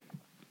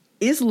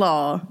it's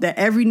law that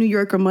every New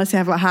Yorker must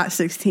have a Hot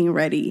 16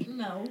 ready.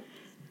 No.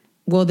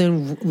 Well,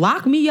 then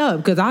lock me up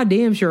because I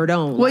damn sure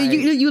don't. Well, like,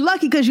 you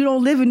lucky because you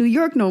don't live in New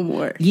York no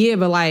more. Yeah,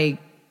 but like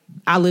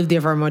I lived there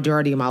for a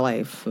majority of my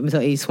life until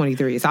age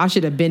 23, so I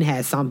should have been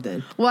had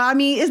something. Well, I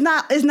mean, it's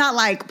not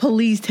like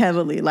policed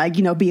heavily, like,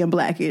 you know, being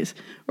black is,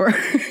 or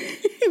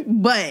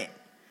but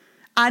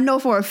I know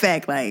for a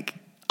fact, like,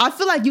 I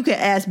feel like you could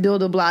ask Bill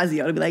de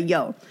Blasio to be like,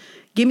 yo,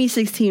 give me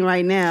 16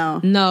 right now.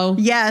 No.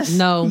 Yes.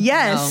 No.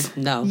 Yes.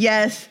 No.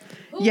 Yes.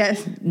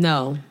 Yes.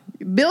 No.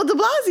 Bill de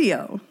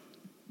Blasio.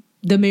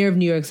 The mayor of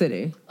New York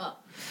City.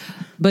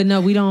 But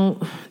no, we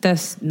don't.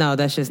 That's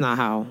just not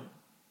how.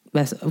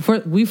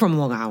 We from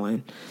Long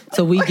Island,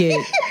 so we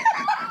get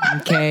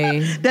okay.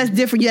 That's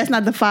different. That's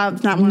not the five.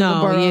 It's not one of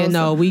the boroughs. Yeah,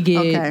 no, we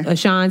get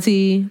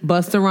Ashanti,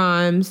 Busta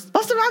Rhymes.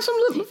 Busta Rhymes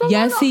from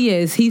yes, he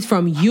is. He's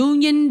from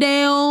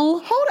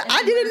Uniondale. Hold on,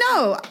 I didn't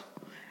know.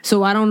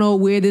 So I don't know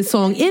where this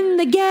song "In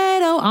the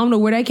Ghetto." I don't know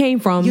where that came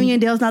from.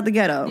 Uniondale's not the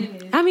ghetto.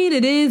 I mean,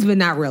 it is, but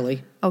not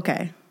really.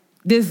 Okay.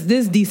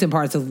 There's decent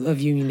parts of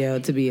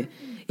Uniondale to be.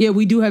 Yeah,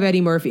 we do have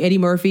Eddie Murphy. Eddie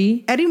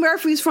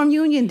Murphy's from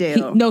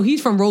Uniondale.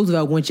 He's from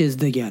Roosevelt, which is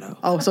the ghetto.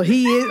 Oh, so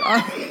he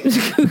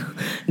is.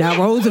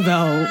 Now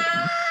Roosevelt.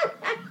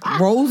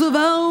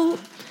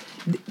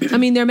 I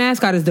mean, their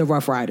mascot is the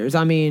Rough Riders.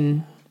 I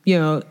mean, you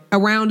know,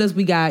 around us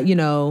we got, you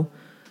know,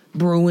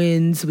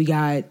 Bruins, we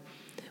got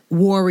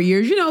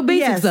Warriors, you know,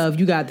 basic stuff.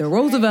 You got the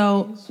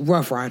Roosevelt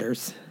Rough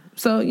Riders.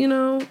 So, you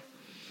know.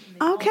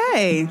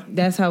 Okay.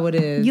 That's how it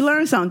is. You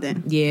learned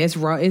something. Yeah, it's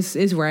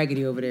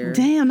raggedy over there.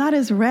 Damn, not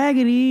as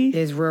raggedy.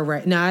 It's real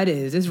it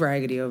is. It's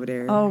raggedy over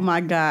there. Oh my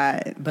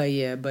God. But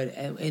yeah,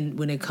 and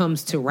when it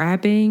comes to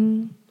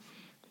rapping,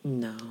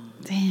 no.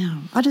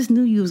 Damn. I just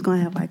knew you was going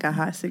to have like a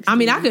Hot 16. I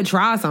mean, I could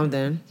try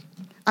something.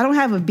 I don't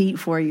have a beat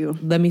for you.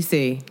 Let me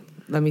see.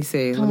 Let me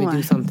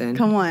do something.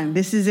 Come on.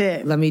 This is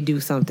it. Let me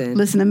do something.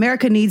 Listen,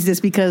 America needs this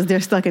because they're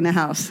stuck in the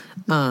house.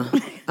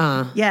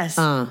 Yes.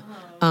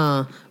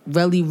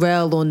 Relly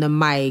Rel on the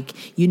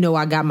mic. You know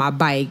I got my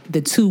bike,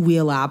 the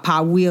 2-wheeler, I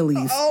pop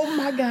wheelies. Oh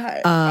my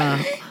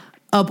God.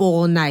 Up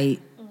all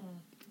night.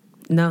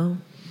 No.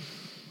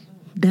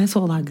 That's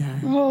all I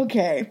got.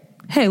 Okay.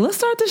 Hey, let's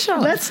start the show.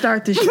 Let's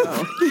start the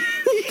show.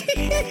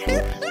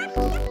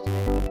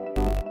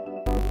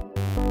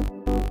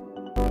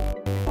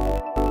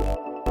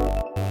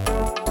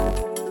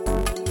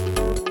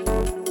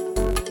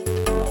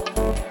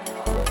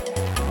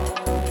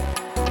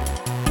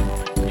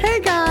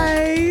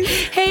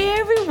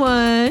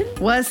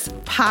 What's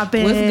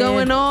poppin'? What's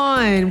going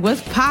on?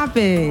 What's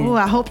poppin'? Oh,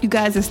 I hope you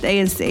guys are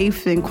staying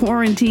safe in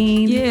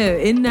quarantine. Yeah,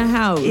 in the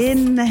house.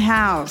 In the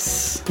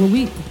house. Well,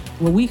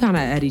 we kind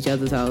of at each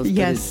other's house.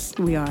 Yes,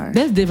 we are.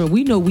 That's different.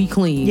 We know we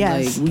clean.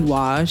 Yes. Like, we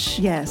wash.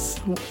 Yes.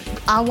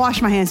 I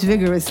wash my hands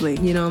vigorously.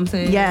 You know what I'm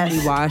saying? Yes.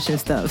 We wash and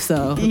stuff,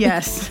 so.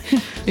 Yes.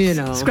 You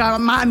know.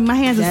 My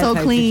hands are so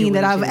clean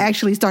that I've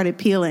actually started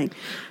peeling.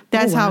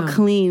 That's how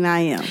clean I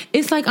am.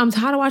 It's like I'm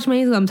tired of washing my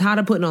hands. I'm tired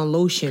of putting on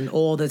lotion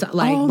all the time.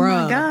 Like, oh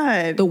bruh, my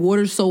God. The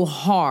water's so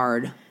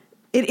hard.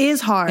 It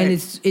is hard. And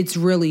it's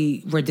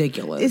really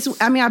ridiculous.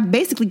 I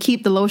basically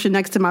keep the lotion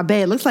next to my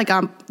bed. It looks like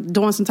I'm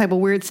doing some type of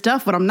weird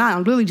stuff, but I'm not.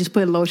 I'm really just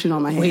putting lotion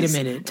on my hands. Wait a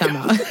minute. Time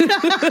out.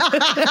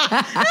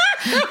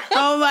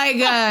 Oh my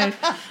God.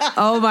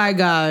 Oh my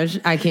gosh.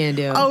 I can't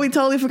do it. Oh, we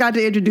totally forgot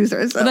to introduce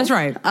ourselves. That's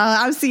right.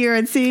 I'm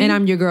Sierra T. And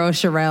I'm your girl,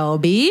 Sherelle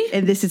B.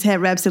 And this is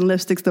Head Wraps and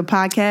Lipsticks, the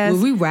podcast.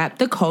 Where we wrap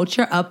the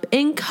culture up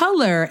in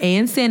color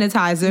and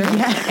sanitizer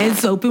and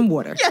soap and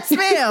water. Yes,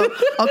 ma'am.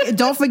 Okay,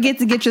 don't forget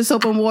to get your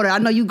soap and water. I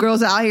know you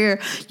girls are out here,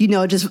 you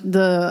know, just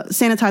the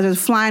sanitizers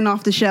flying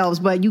off the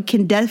shelves, but you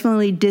can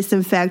definitely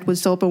disinfect with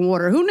soap and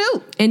water. Who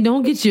knew? And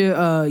don't get your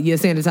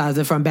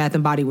sanitizer from Bath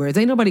and Body Works.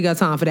 Ain't nobody got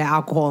time for that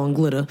alcohol and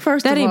glitter.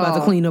 That ain't about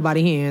to clean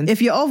nobody's hands.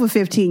 If you're over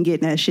 15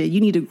 getting that shit, you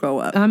need to grow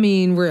up. I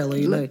mean,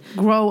 really. Like,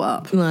 grow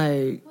up.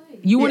 Like,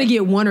 you want to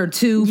get one or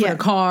two for the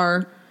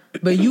car,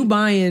 but you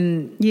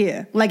buying...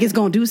 Yeah. Like it's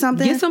going to do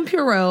something? Get some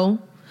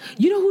Purell.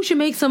 You know who should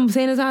make some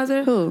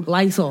sanitizer? Who?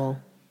 Lysol.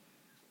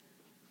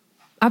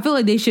 I feel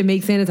like they should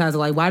make sanitizer.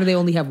 Like, why do they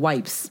only have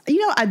wipes?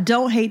 You know, I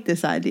don't hate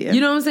this idea.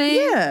 You know what I'm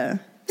saying? Yeah.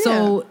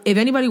 So if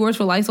anybody works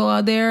for Lysol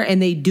out there and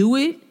they do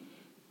it,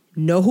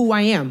 know who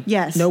I am.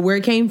 Yes. Know where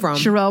it came from.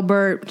 Sherelle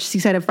Burt, she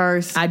said it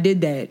first. I did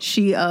that.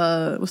 She,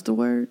 what's the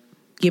word?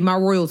 Get my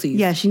royalties.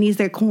 Yeah, she needs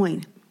their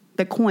coin.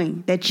 The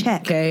coin, that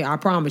check. Okay, I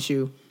promise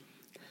you.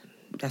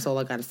 That's all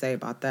I got to say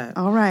about that.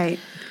 All right.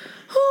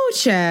 Ooh,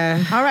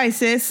 child. All right,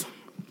 sis.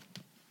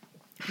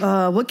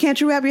 What can't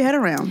you wrap your head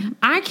around?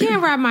 I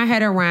can't wrap my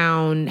head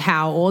around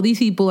how all these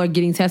people are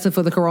getting tested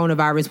for the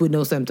coronavirus with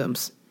no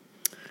symptoms.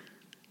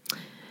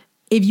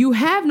 If you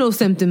have no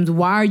symptoms,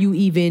 why are you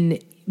even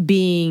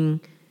being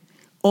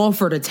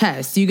offered a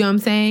test? You get what I'm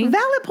saying?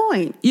 Valid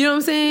point. You know what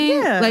I'm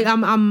saying? Yeah. Like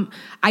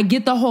I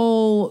get the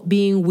whole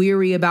being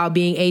weary about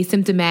being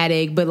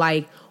asymptomatic, but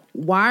like,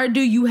 why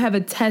do you have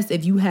a test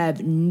if you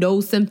have no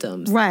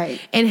symptoms?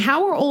 Right. And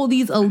how are all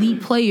these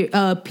elite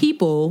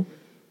people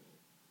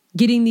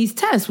getting these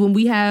tests when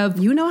we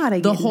have how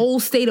they the whole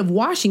state of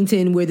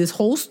Washington where this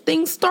whole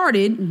thing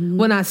started.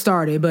 Well, not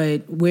started,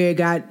 but where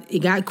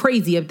it got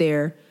crazy up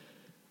there.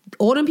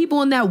 All them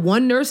people in that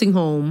one nursing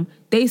home,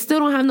 they still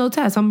don't have no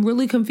tests. I'm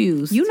really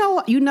confused. You know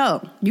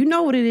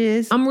what it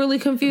is. I'm really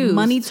confused.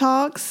 Money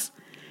talks,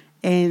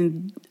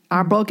 and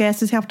our broke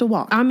asses have to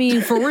walk. I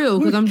mean, for real,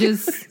 because I'm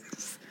just.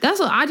 That's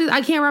what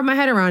I can't wrap my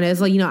head around it. It's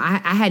like,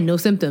 I had no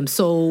symptoms,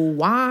 so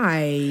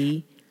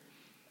why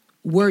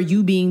were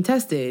you being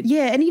tested?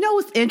 Yeah, and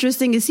what's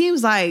interesting? It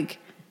seems like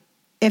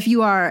if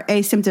you are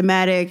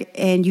asymptomatic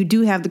and you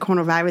do have the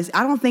coronavirus,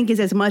 I don't think it's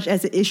as much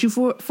as an issue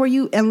for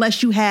you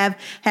unless you have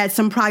had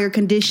some prior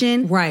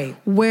condition, right,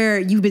 where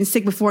you've been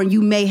sick before and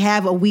you may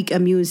have a weak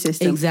immune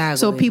system. Exactly.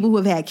 So people who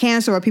have had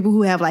cancer or people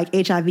who have like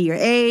HIV or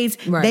AIDS,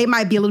 right, they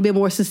might be a little bit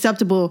more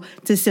susceptible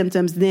to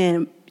symptoms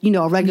than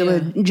a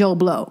regular Joe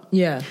Blow.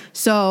 Yeah.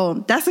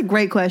 So that's a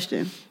great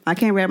question. I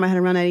can't wrap my head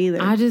around that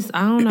either. I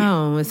don't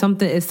know.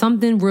 It's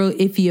something real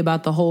iffy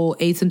about the whole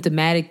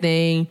asymptomatic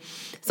thing.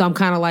 So I'm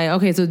kind of like,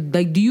 okay, so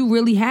like, do you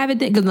really have it?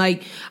 Because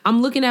like,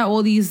 I'm looking at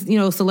all these,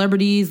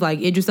 celebrities like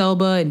Idris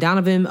Elba and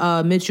Donovan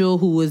Mitchell,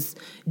 who was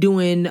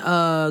doing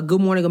Good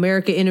Morning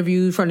America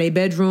interviews from their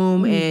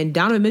bedroom. And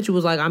Donovan Mitchell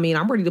was like, I mean,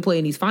 I'm ready to play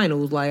in these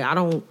finals. Like, I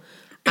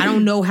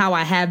don't know how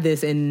I have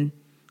this and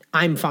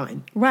I'm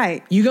fine.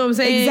 Right. You know what I'm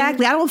saying?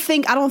 Exactly. I don't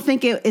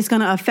think it's going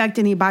to affect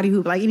anybody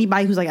who's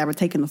like ever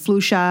taken the flu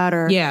shot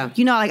or, I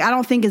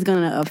don't think it's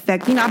going to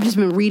affect, I've just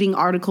been reading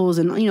articles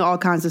and, all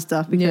kinds of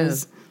stuff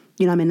because,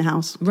 I'm in the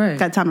house. Right.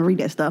 Got time to read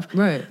that stuff.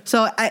 Right.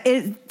 So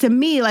to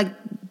me, like,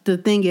 the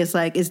thing is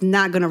like, it's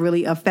not going to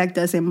really affect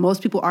us. And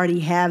most people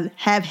already have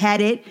had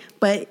it,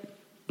 but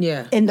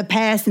in the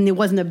past, and it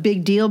wasn't a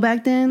big deal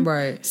back then.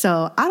 Right.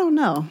 So I don't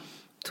know.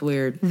 It's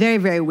weird. Very,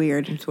 very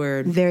weird. It's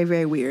weird. Very,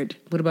 very weird.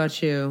 What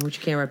about you? What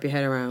you can't wrap your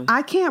head around?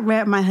 I can't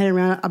wrap my head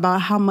around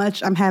about how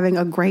much I'm having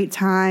a great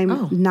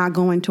time not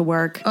going to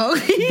work. Oh.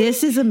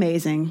 This is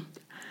amazing.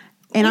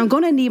 And I'm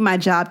going to need my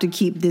job to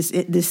keep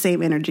this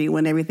same energy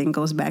when everything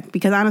goes back.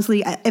 Because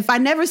honestly, if I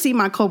never see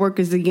my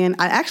coworkers again,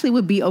 I actually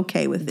would be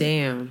okay with it.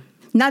 Damn.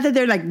 Not that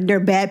they're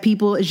bad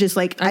people. It's just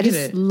like I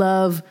just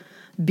love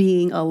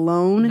being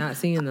alone. Not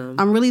seeing them.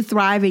 I'm really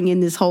thriving in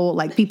this whole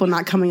like people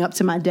not coming up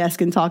to my desk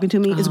and talking to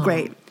me. It's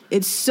great.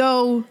 It's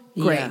so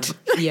great.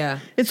 Yeah.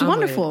 It's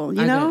wonderful,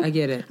 I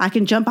get it. I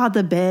can jump out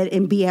the bed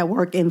and be at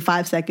work in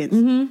 5 seconds.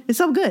 Mm-hmm. It's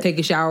so good. Take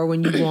a shower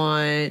when you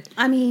want.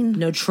 I mean,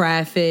 no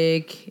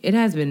traffic. It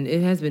has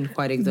been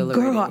quite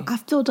exhilarating. Girl, I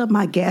filled up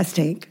my gas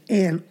tank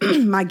and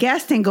my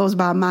gas tank goes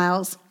by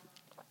miles.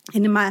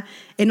 And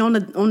on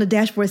the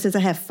dashboard it says I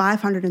have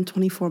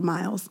 524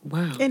 miles.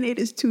 Wow. And it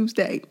is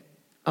Tuesday.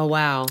 Oh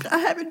wow. I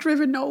haven't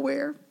driven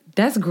nowhere.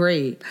 That's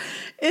great.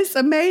 It's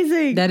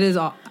amazing. That is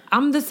all.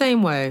 I'm the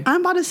same way.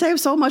 I'm about to save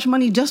so much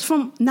money just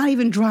from not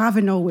even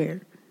driving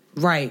nowhere.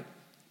 Right.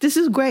 This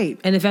is great.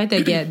 And the fact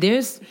that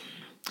there's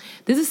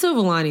a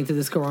silver lining to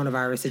this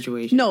coronavirus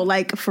situation. No,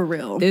 like for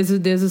real. There's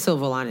a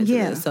silver lining to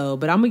this. So,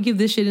 but I'm gonna give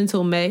this shit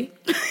until May.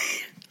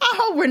 I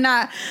hope we're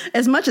not.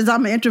 As much as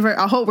I'm an introvert,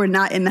 I hope we're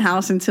not in the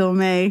house until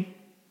May.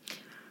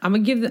 I'm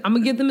gonna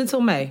give them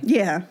until May.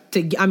 Yeah.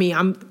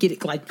 I'm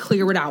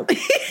clear it out.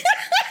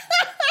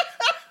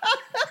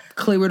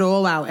 Clear it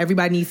all out.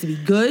 Everybody needs to be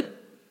good.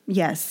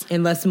 Yes.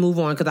 And let's move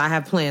on because I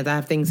have plans. I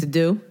have things to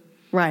do.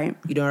 Right.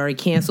 You don't already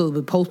canceled,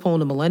 but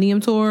postponed the Millennium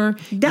Tour.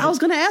 I was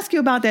going to ask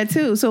you about that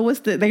too. So it's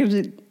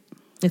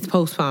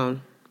postponed.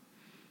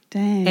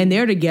 Dang. And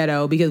they're the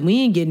ghetto because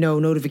we ain't get no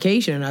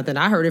notification or nothing.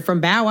 I heard it from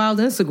Bow Wow's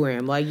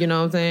Instagram. Like, you know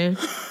what I'm saying?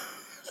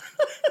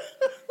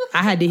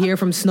 I had to hear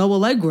from Snow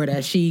Allegra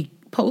that she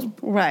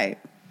Right.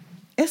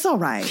 It's all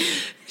right.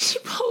 She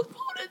postponed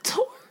a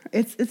tour.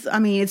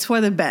 It's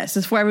for the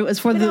best. I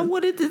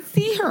wanted to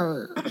see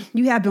her.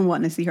 You have been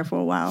wanting to see her for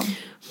a while.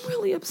 I'm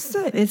really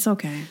upset. It's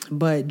okay.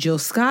 But Jill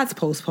Scott's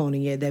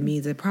postponing it. That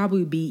means it'd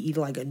probably be either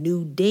like a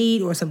new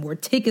date or some more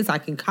tickets. I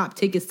can cop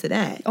tickets to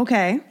that.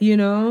 Okay.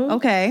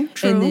 Okay.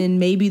 True. And then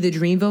maybe the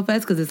Dreamville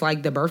Fest because it's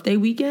like the birthday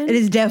weekend. It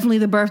is definitely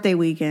the birthday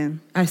weekend.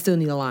 I still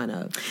need a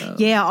lineup. So.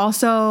 Yeah.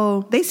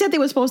 Also, they said they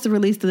were supposed to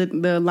release the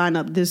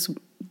lineup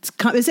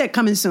it said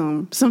coming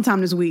soon,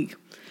 sometime this week.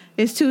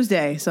 It's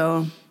Tuesday,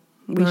 so...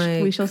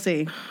 We shall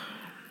see.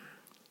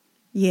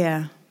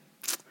 Yeah.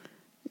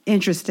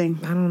 Interesting.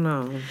 I don't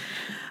know.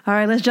 All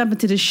right, let's jump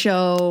into the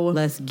show.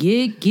 Let's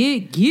get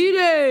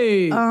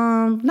it.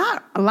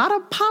 Not a lot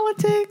of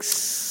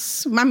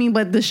politics. I mean,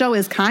 but the show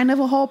is kind of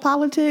a whole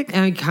politic.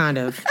 Kind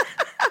of,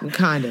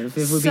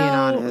 if we're being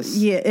honest.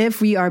 Yeah, if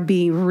we are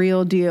being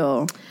real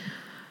deal.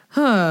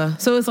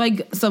 So it's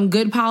like some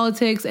good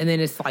politics and then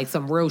it's like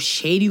some real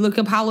shady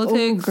looking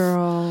politics. Oh,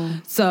 girl.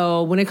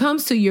 So when it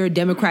comes to your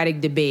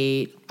Democratic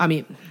your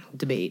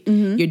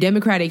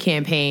Democratic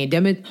campaign,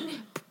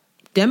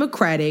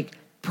 Democratic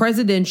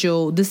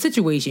presidential, the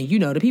situation,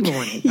 the people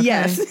want it. Okay?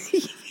 Yes.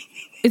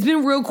 It's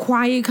been real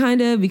quiet kind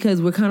of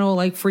because we're kind of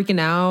like freaking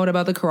out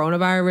about the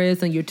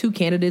coronavirus and your two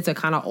candidates are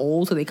kind of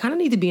old. So they kind of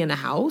need to be in the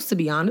house, to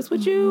be honest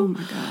with you. Oh,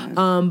 my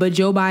God. But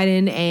Joe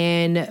Biden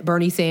and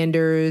Bernie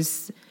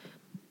Sanders...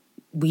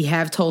 we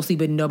have Tulsi,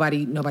 but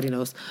nobody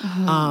knows.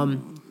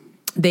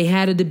 They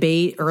had a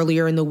debate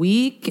earlier in the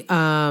week.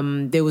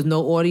 There was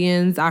no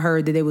audience. I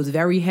heard that it was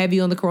very heavy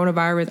on the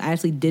coronavirus. I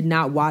actually did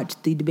not watch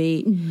the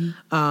debate.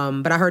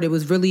 But I heard it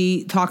was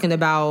really talking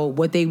about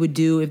what they would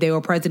do if they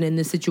were president in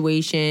this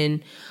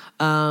situation.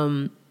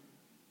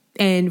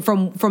 And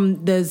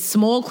from the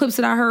small clips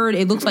that I heard,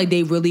 it looks like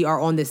they really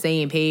are on the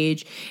same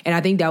page. And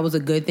I think that was a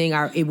good thing.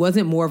 It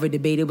wasn't more of a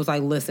debate. It was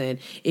like, listen,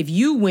 if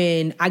you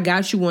win, I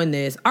got you on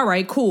this. All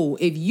right, cool.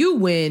 If you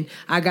win,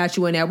 I got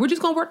you on that. We're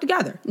just going to work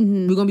together. We're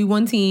going to be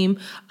one team.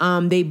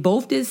 They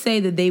both did say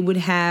that they would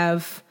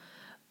have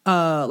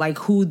like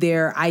who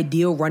their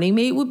ideal running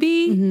mate would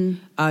be.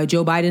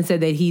 Joe Biden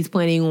said that he's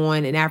planning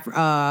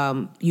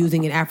on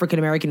using an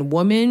African-American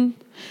woman.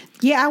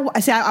 Yeah,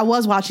 I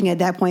was watching at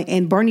that point,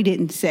 and Bernie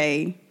didn't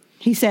say.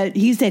 He said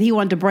he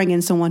wanted to bring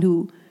in someone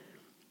who,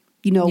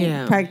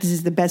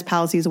 practices the best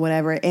policies or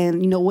whatever,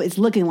 and it's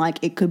looking like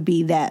it could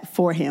be that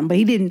for him. But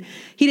he didn't.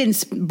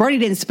 Bernie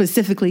didn't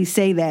specifically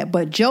say that,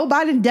 but Joe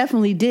Biden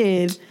definitely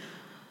did.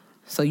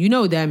 So you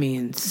know what that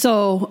means.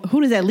 So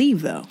who does that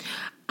leave though?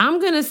 I'm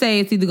going to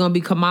say it's either going to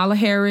be Kamala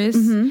Harris.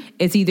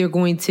 It's either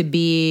going to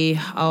be,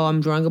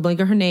 I'm drawing a blank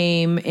of her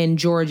name, in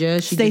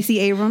Georgia. Stacey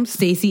Abrams.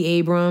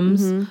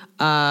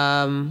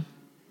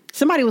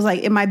 Somebody was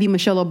like, it might be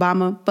Michelle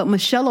Obama, but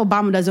Michelle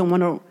Obama doesn't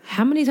want to.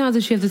 How many times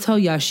does she have to tell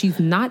y'all she's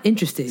not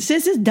interested?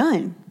 Sis is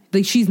done.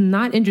 Like, she's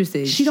not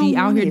interested. She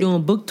out here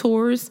doing book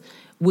tours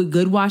with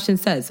good Washington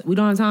sets. We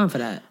don't have time for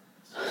that.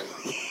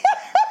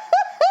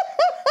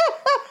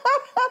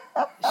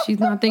 She's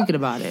not thinking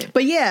about it.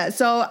 But yeah,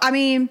 so, I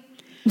mean...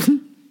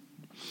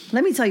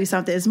 Let me tell you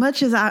something. As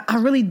much as I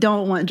really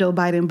don't want Joe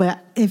Biden,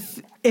 but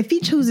if he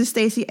chooses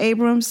Stacey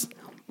Abrams,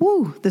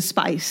 woo, the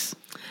spice.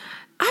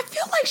 I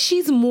feel like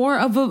she's more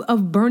of a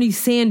Bernie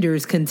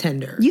Sanders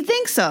contender. You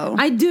think so?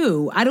 I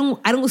do. I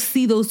don't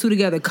see those two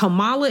together.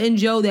 Kamala and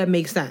Joe, that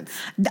makes sense.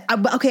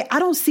 Okay, I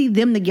don't see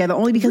them together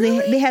only because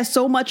they have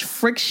so much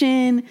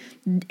friction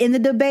in the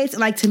debates.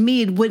 Like, to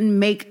me, it wouldn't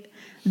make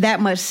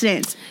that much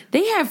sense.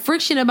 They have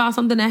friction about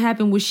something that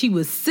happened when she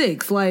was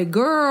 6. Like,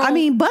 girl. I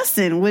mean,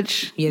 busting,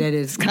 which that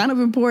is kind of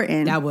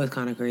important. That was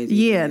kind of crazy.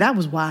 Yeah, that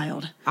was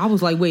wild. I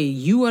was like, wait,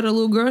 you were the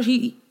little girl?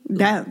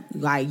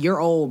 You're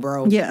old,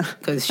 bro. Yeah.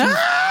 Because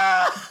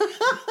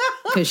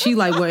she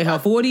like, what, in her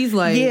 40s?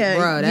 Like,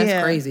 bro,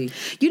 that's crazy.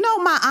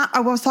 My aunt,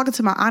 I was talking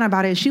to my aunt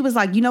about it. She was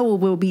like, what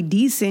will be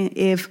decent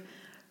if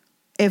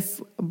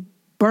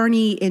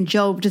Bernie and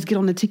Joe just get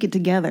on the ticket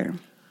together.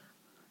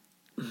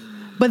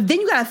 But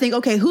then you got to think,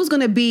 okay, who's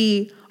going to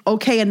be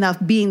okay enough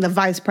being the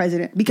vice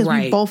president? Because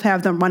we both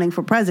have them running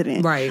for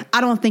president. Right.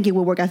 I don't think it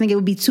would work. I think it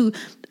would be too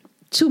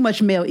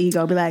much male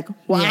ego. Be like,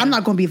 well, I'm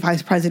not going to be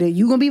vice president.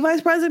 You going to be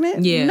vice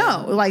president? Yeah.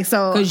 No. Like,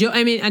 so. Because Joe,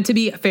 I mean, and to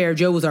be fair,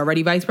 Joe was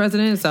already vice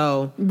president,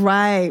 so.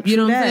 Right. You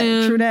know what I'm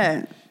saying? True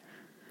that.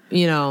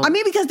 I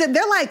mean, because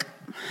they're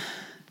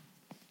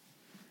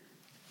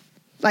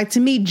like, to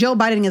me, Joe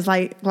Biden is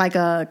like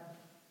a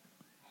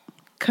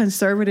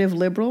conservative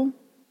liberal.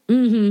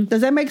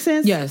 Does that make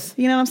sense? Yes.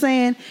 You know what I'm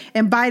saying?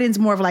 And Biden's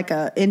more of like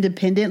a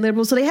independent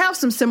liberal. So they have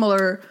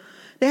similar.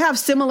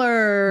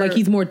 Like,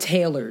 he's more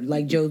tailored.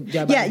 Like Joe Biden's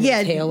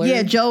more tailored.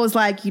 Yeah, Joe is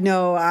like,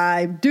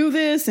 I do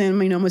this and,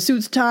 my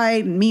suit's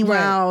tight. And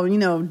meanwhile,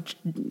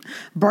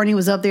 Bernie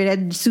was up there.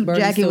 That suit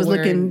jacket was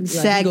looking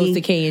saggy. He goes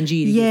to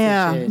K&G to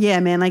get this shit. Yeah,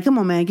 man. Like, come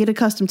on, man. Get a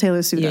custom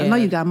tailored suit. Yeah. I know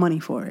you got money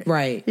for it.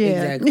 Right.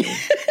 Yeah. Exactly.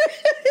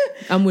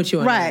 I'm with you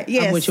on that. Right,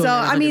 yeah. I'm with you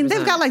on that 100%. I mean,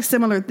 they've got like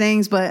similar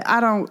things, but I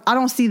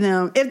don't see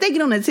them. If they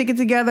get on the ticket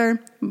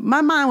together,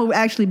 my mind will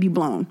actually be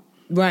blown.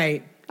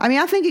 Right. I mean,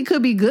 I think it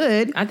could be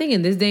good. I think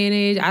in this day and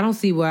age, I don't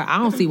see why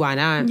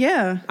not.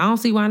 Yeah. I don't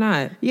see why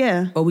not.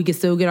 Yeah. But we can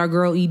still get our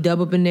girl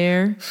E-Dub up in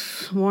there.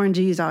 Warren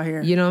G's out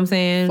here. You know what I'm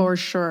saying? For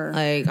sure.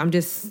 Like,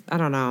 I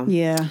don't know.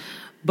 Yeah.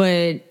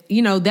 But,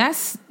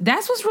 that's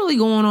what's really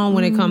going on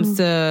when it comes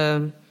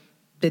to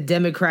the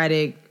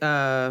Democratic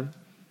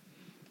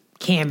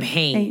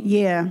campaign.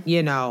 Yeah.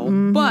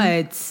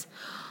 But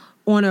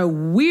on a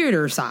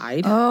weirder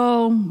side.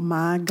 Oh,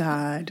 my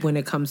God. When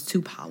it comes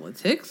to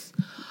politics.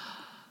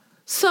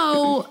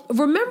 So,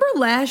 remember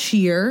last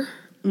year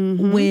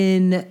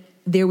when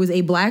there was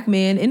a black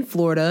man in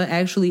Florida,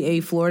 actually a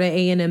Florida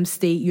A&M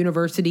State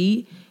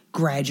University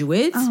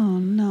graduate. Oh,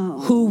 no.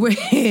 Who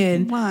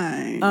ran.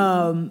 Why?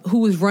 Who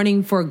was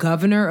running for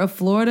governor of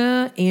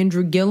Florida,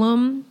 Andrew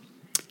Gillum.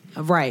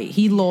 Right.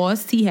 He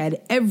lost. He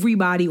had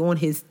everybody on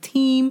his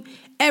team.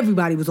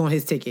 Everybody was on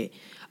his ticket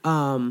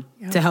to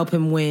help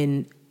him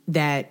win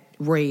that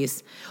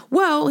race.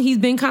 Well, he's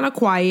been kind of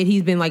quiet.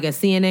 He's been like a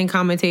CNN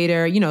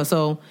commentator,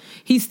 so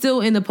he's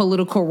still in the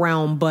political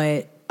realm.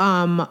 But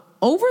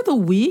over the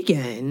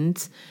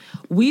weekend,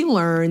 we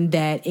learned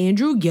that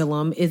Andrew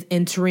Gillum is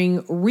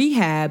entering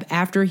rehab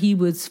after he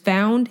was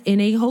found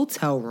in a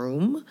hotel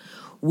room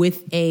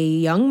with a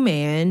young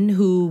man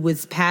who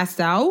was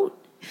passed out.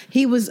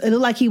 It looked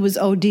like he was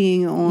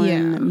ODing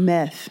on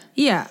meth.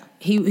 Yeah.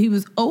 He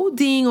was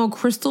ODing on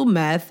crystal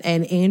meth,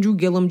 and Andrew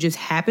Gillum just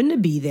happened to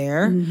be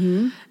there.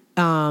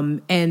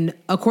 And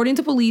according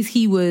to police,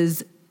 he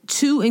was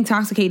too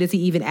intoxicated to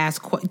even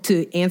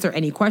to answer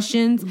any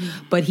questions.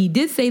 But he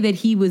did say that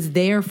he was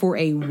there for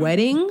a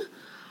wedding.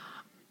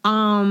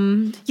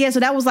 Yeah, so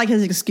that was like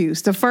his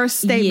excuse. The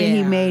first statement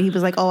he made, he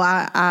was like, "Oh,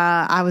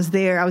 I was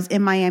there. I was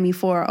in Miami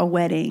for a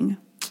wedding."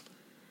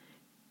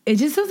 It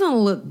just doesn't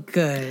look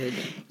good.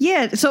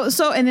 Yeah. So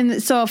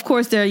of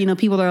course there,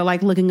 people are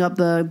like looking up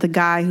the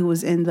guy who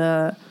was in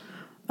the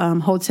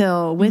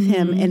hotel with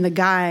him, and the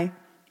guy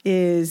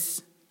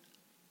is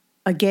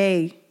a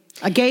gay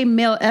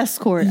male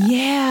escort.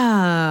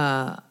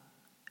 Yeah.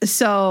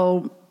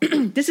 So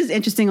this is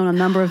interesting on a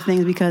number of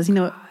things because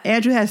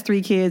Andrew has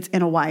 3 kids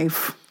and a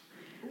wife.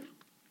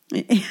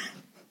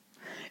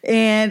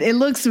 And it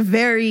looks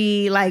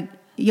very like,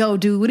 yo,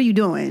 dude, what are you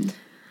doing?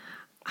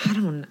 I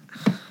don't know.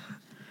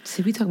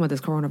 See, we talking about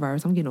this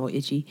coronavirus. I'm getting all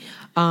itchy.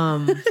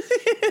 I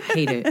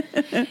hate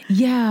it.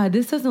 Yeah,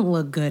 this doesn't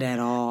look good at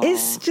all.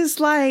 It's just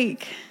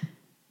like,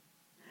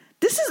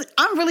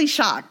 I'm really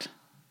shocked.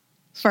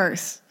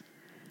 First,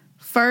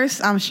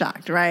 I'm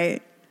shocked,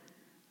 right?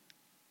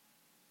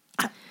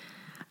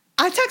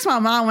 I text my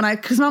mom I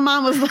text my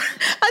mom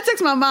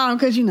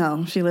because,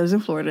 she lives in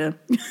Florida.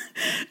 And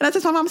I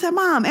text my mom and said,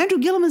 "Mom, Andrew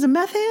Gillum is a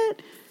meth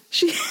head?"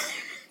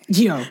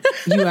 Yo,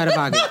 you out of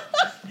pocket.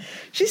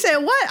 She said,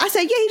 "What?" I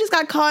said, "Yeah, he just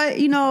got caught,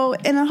 in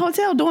a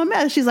hotel doing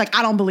meth." She's like,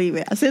 "I don't believe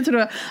it." I sent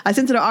her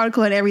the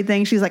article and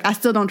everything. She's like, "I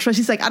still don't trust."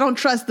 She's like, "I don't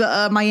trust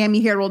the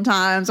Miami Herald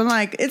Times." I'm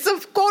like, it's a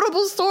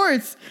quotable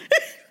source.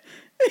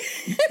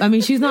 I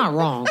mean, she's not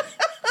wrong.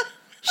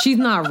 She's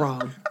not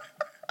wrong.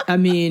 I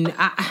mean,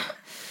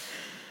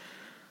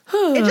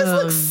 it just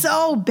looks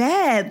so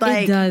bad.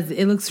 Like, it does.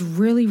 It looks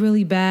really,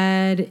 really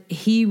bad.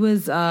 He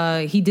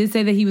did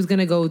say that he was going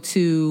to go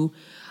to,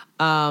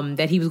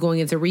 that he was going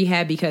into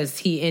rehab because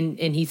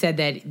he said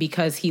that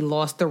because he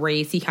lost the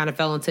race, he kind of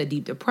fell into a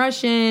deep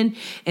depression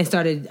and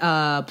started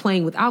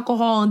playing with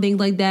alcohol and things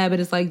like that. But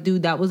it's like,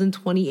 dude, that was in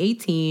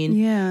 2018.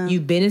 Yeah.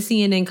 You've been a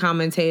CNN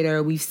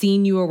commentator. We've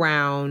seen you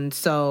around.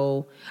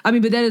 So, I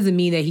mean, but that doesn't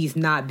mean that he's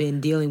not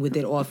been dealing with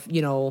it off,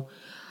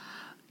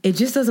 It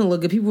just doesn't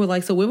look good. People were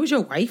like, "So where was your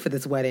wife for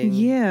this wedding?"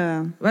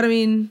 Yeah. But I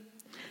mean,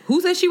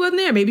 who said she wasn't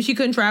there? Maybe she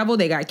couldn't travel.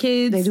 They got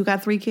kids. They do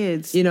got 3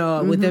 kids.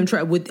 With them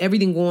with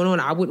everything going on,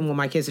 I wouldn't want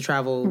my kids to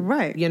travel.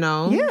 Right.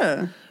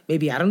 Yeah.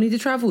 Maybe I don't need to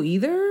travel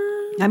either.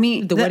 I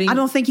mean, the wedding. I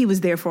don't think he was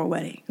there for a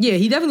wedding. Yeah,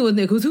 he definitely wasn't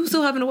there because who's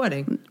still having a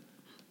wedding?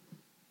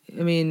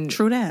 I mean,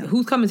 true that.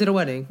 Who's coming to the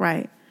wedding?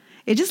 Right.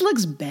 It just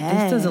looks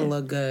bad. This doesn't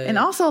look good. And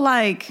also,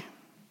 like,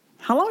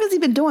 how long has he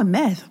been doing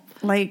meth?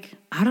 Like,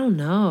 I don't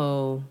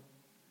know.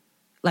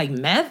 Like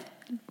meth?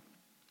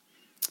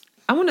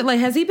 I wonder, like,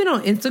 has he been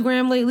on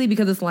Instagram lately?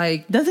 Because it's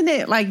like, doesn't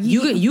it like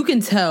you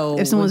can tell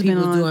if someone's when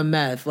been people doing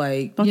meth,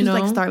 like, don't you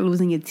like start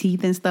losing your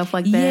teeth and stuff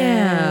like that?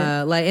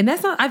 Yeah, like, and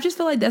that's not. I just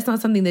feel like that's not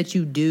something that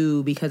you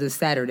do because it's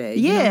Saturday.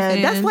 Yeah,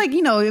 that's like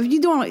if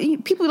you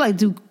doing people like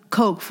do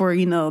coke for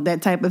that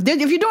type of.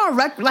 If you're doing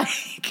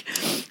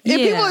if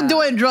people are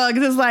doing drugs,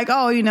 it's like,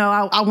 oh,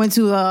 I went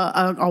to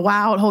a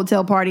wild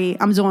hotel party.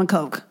 I'm doing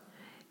coke.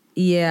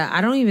 Yeah,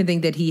 I don't even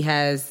think that he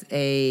has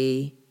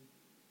a.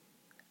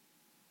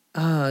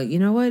 You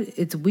know what?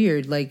 It's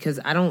weird, like, because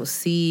I don't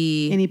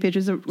see any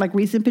pictures of like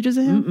recent pictures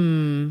of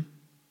him.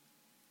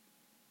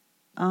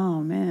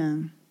 Oh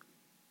man!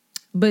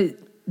 But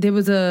there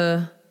was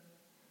so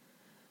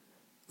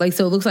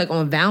it looks like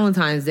on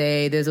Valentine's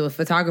Day, there's a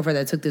photographer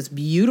that took this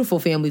beautiful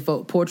family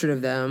portrait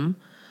of them.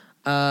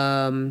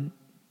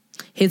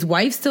 His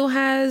wife still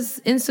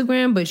has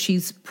Instagram, but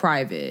she's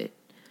private.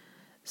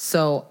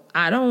 So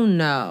I don't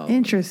know.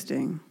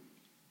 Interesting.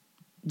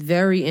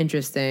 Very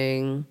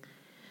interesting.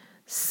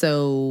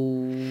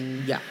 So,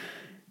 yeah.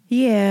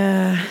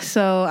 Yeah.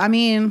 So, I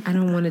mean, I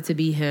don't want it to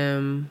be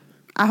him.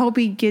 I hope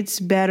he gets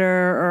better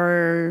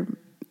or,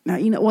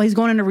 well, he's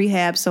going into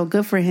rehab, so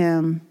good for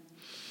him.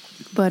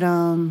 But,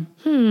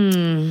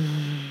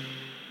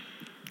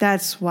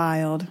 that's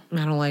wild.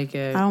 I don't like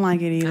it. I don't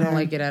like it either. I don't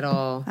like it at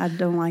all. I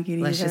don't like it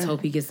either. Let's just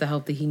hope he gets the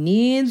help that he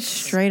needs.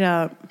 Straight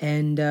up.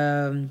 And,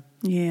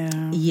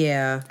 yeah.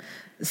 Yeah.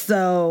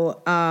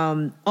 So,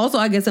 also,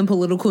 I guess in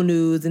political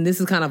news, and this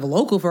is kind of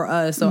local for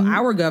us. So,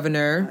 our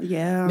governor,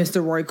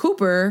 Mr. Roy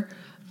Cooper,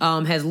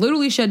 has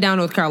literally shut down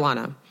North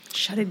Carolina.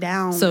 Shut it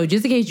down. So,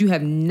 just in case you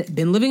have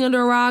been living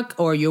under a rock,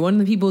 or you're one of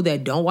the people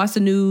that don't watch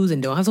the news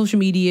and don't have social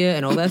media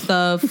and all that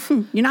stuff,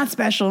 you're not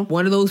special.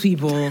 One of those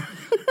people.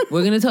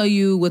 We're going to tell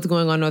you what's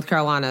going on in North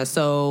Carolina.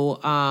 So,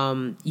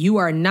 you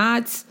are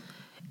not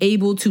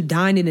able to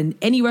dine in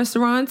any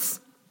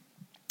restaurants.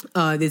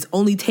 There's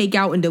only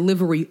takeout and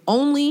delivery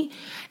only.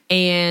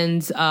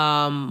 And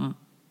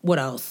what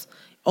else?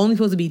 Only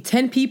supposed to be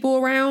 10 people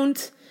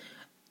around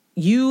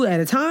you at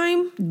a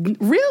time.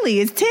 Really?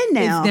 It's 10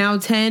 now. It's now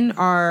 10.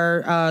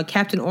 Our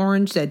Captain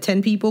Orange said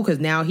 10 people because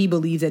now he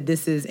believes that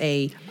this is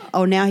a...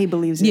 Oh, now he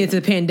believes it. Yeah, it's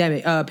a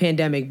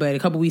pandemic. But a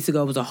couple weeks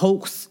ago, it was a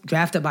hoax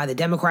drafted by the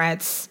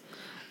Democrats.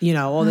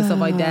 All this stuff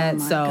like that.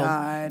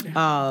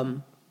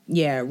 God.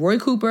 Yeah, Roy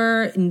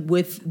Cooper,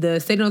 with the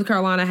state of North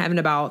Carolina having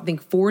about, I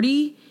think,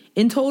 40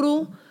 in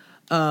total,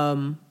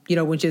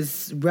 which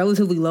is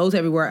relatively low to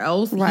everywhere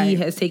else. Right.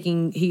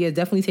 He has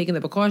definitely taken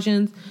the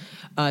precautions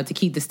to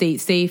keep the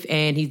state safe,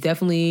 and he's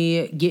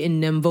definitely getting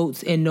them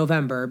votes in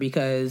November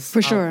because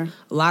for sure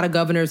a lot of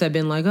governors have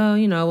been like, oh,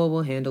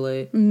 we'll handle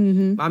it.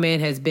 Mm-hmm. My man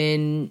has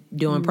been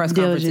doing press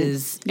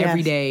conferences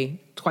every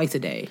day, twice a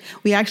day.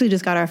 We actually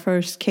just got our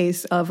first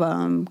case of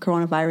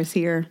coronavirus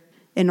here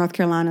in North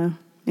Carolina,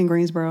 in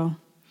Greensboro.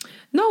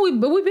 No,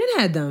 but we've been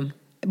had them.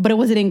 But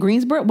was it in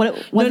Greensboro?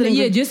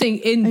 Just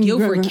in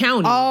Guilford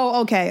County.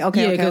 Oh, okay.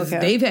 Yeah, because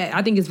they've had,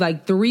 I think it's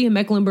like 3 in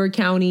Mecklenburg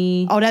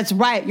County. Oh, that's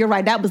right. You're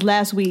right. That was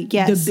last week.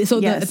 Yes.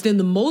 Then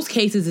the most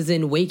cases is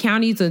in Wake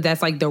County, so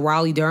that's like the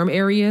Raleigh-Durham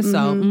area.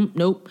 So,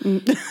 nope.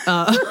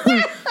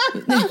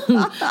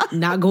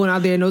 Not going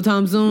out there no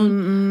time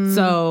soon. Mm-mm.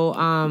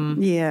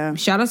 So,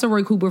 shout out to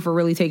Roy Cooper for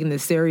really taking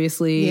this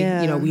seriously.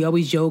 Yeah. We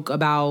always joke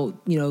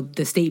about,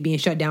 the state being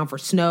shut down for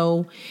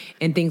snow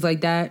and things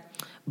like that.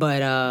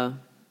 But,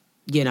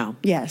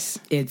 yes,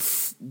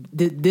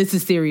 this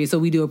is serious. So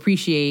we do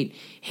appreciate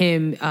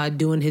him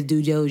doing his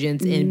due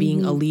diligence and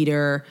being a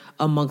leader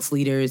amongst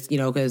leaders,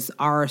 because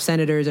our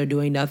senators are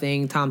doing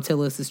nothing. Tom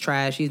Tillis is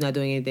trash. He's not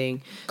doing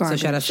anything. Garbage.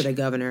 So shout out to the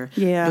governor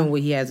doing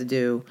what he has to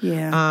do.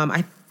 Yeah.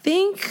 I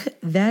think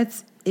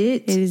that's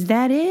it. Is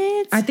that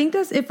it? I think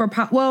that's it for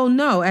well,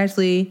 no,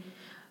 actually.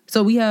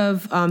 So we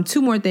have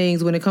 2 more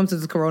things when it comes to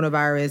the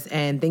coronavirus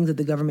and things that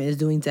the government is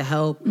doing to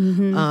help.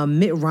 Mm-hmm.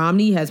 Mitt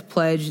Romney has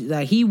pledged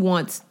that he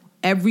wants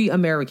every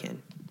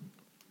American.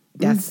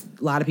 That's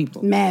a lot of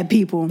people. Mad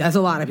people. That's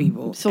a lot of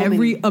people. So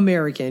every many.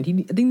 American. I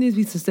think there needs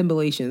to be some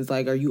stimulations.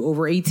 Like, are you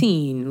over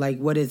 18? Like,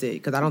 what is it?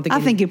 Because I don't think.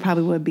 I think it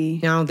probably would be.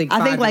 I don't think.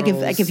 I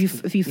think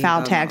if you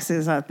file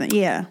taxes, I think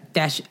I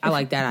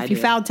like that idea. If you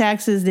file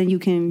taxes, then you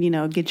can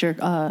get your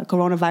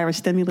coronavirus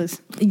stimulus.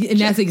 And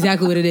that's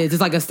exactly what it is. It's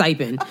like a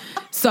stipend.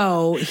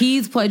 So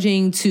he's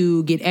pledging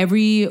to get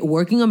every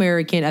working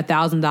American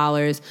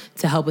 $1,000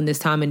 to help in this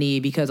time of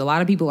need because a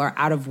lot of people are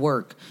out of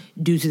work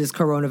due to this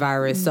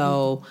coronavirus. Mm-hmm.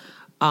 So.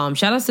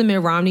 Shout out to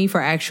Mitt Romney for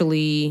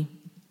actually,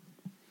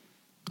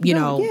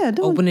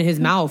 opening his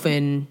mouth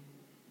and,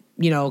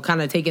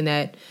 kind of taking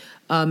that,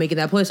 making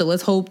that push. So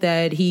let's hope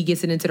that he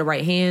gets it into the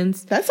right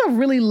hands. That's a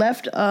really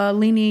left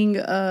leaning.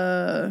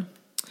 But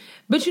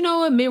you know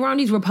what? Mitt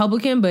Romney's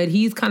Republican, but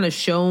he's kind of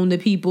shown the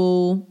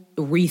people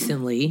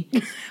recently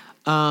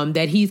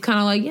that he's kind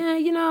of like,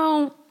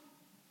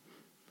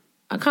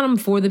 I kind of am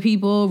for the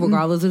people,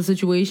 regardless of the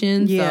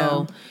situation. Yeah.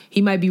 So he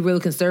might be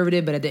really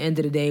conservative, but at the end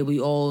of the day, we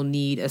all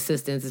need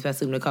assistance,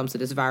 especially when it comes to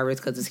this virus,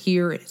 because it's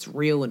here and it's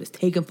real and it's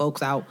taking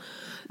folks out.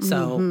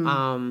 So,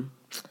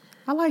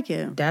 I like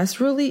it. That's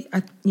really,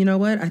 you know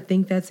what? I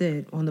think that's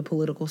it on the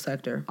political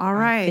sector. All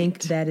right. I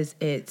think that is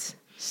it.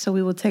 So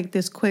we will take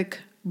this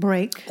quick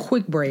break.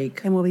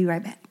 And we'll be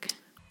right back.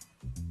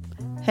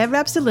 Head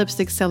Wraps and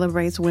Lipstick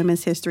celebrates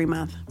Women's History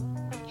Month.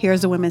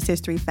 Here's a Women's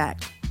History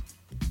fact.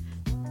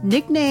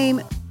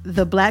 Nicknamed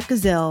the Black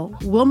Gazelle,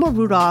 Wilma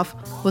Rudolph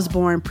was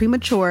born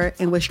premature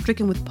and was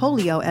stricken with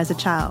polio as a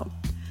child.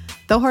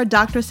 Though her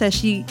doctor said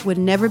she would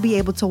never be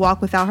able to walk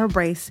without her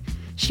brace,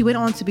 she went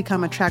on to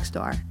become a track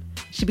star.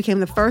 She became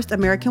the first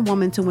American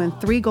woman to win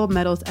 3 gold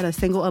medals at a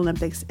single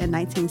Olympics in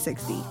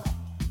 1960.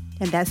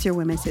 And that's your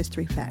Women's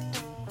History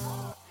fact.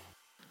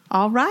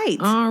 All right.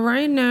 All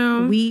right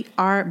now. We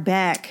are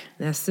back.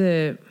 That's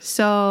it.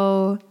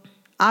 So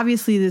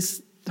obviously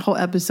this whole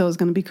episode is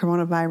going to be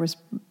coronavirus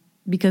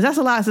because that's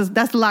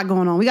a lot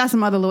going on. We got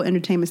some other little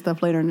entertainment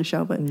stuff later in the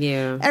show, but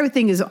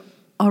everything is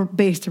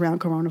based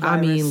around coronavirus. I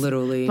mean,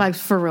 literally. Like,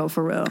 for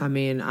real. I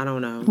mean, I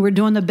don't know. We're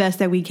doing the best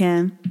that we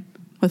can.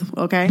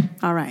 Okay?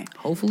 All right.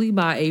 Hopefully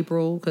by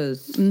April,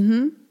 because,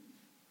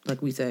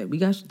 like we said, we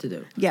got shit to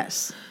do.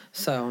 Yes.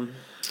 So,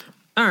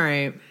 all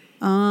right.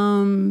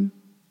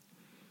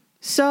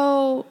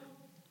 So,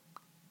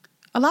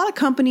 a lot of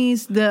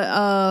companies,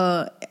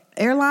 the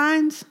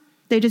airlines,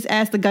 they just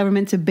ask the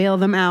government to bail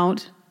them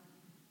out.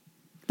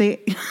 Yeah,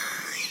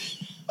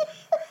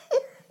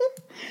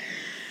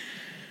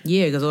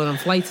 because all them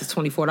flights is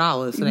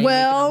 $24, so they ain't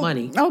making no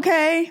money.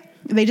 Okay.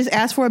 They just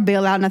asked for a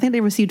bailout, and I think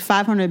they received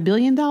 $500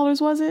 billion,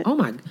 was it? Oh,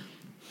 my.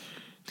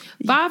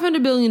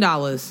 $500 billion.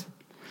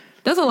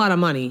 That's a lot of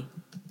money.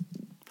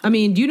 I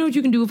mean, do you know what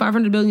you can do with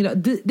 $500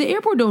 billion? The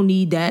airport don't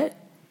need that.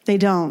 They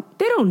don't.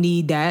 They don't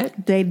need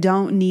that. They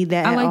don't need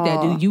that I like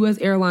that. Do U.S.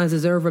 airlines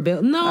deserve a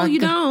bill? No, you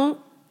don't.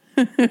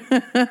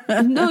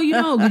 No, you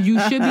don't, because you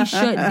should be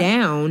shut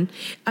down.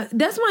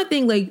 That's my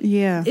thing. Like,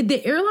 if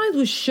the airlines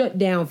was shut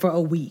down for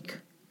a week,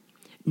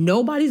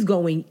 nobody's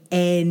going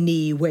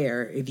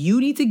anywhere. If you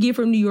need to get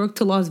from New York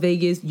to Las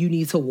Vegas, you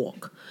need to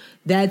walk.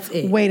 That's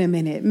it. Wait a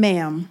minute,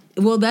 ma'am.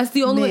 Well, that's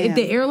the only way. If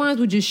the airlines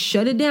would just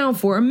shut it down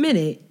for a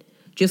minute,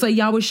 just like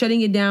y'all was shutting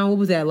it down, what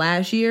was that,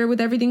 last year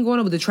with everything going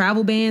on with the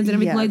travel bans and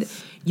everything like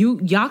that?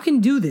 Y'all can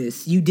do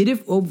this. You did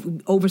it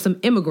over some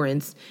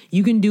immigrants.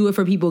 You can do it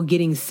for people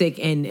getting sick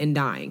and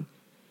dying.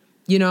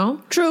 You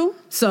know? True.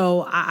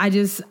 So I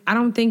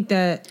don't think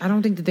that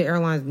the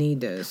airlines need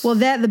this. Well,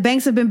 the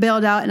banks have been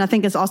bailed out, and I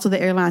think it's also the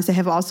airlines that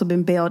have also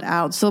been bailed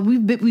out. So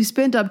we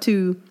spent up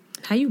to.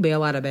 How you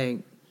bail out a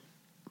bank?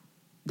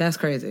 That's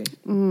crazy.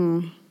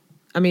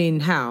 I mean,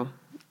 how?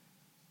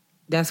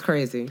 That's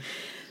crazy.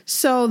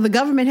 So the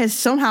government has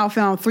somehow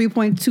found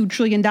 $3.2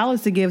 trillion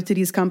to give to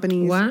these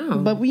companies. Wow.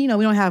 But we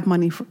don't have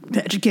money for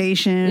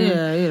education.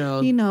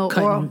 Yeah,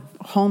 or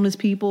homeless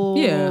people.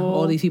 Yeah,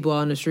 all these people out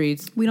on the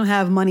streets. We don't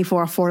have money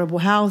for affordable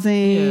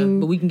housing. Yeah,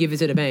 but we can give it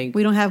to the bank.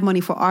 We don't have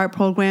money for art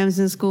programs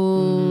in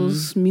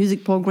schools,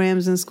 music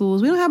programs in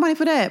schools. We don't have money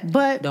for that.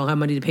 But don't have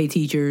money to pay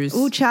teachers.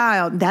 Ooh,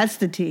 child, that's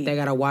the tea. They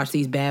gotta watch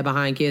these bad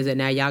behind kids that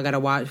now y'all gotta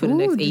watch for the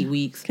next 8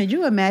 weeks. Could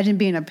you imagine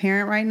being a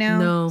parent right now?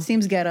 No.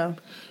 Seems ghetto.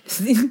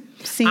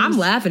 I'm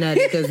laughing at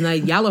it because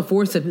like y'all are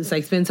forced to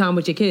spend time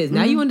with your kids.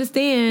 Now you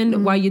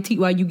understand why you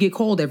get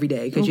called every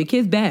day because your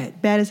kid's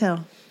bad. Bad as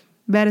hell.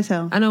 Bad as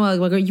hell. I know, like,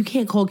 girl, you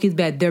can't call kids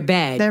bad. They're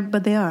bad.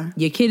 But they are.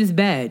 Your kid is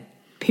bad.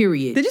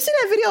 Period. Did you see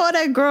that video of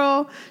that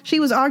girl? She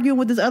was arguing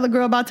with this other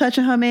girl about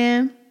touching her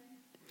man.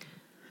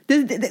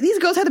 These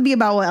girls had to be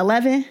about,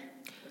 11?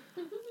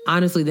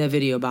 Honestly, that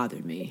video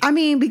bothered me. I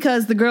mean,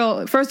 because the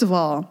girl, first of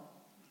all,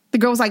 the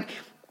girl was like,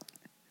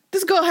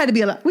 this girl had to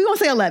be 11. We won't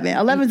say 11.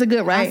 11 is a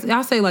good, right?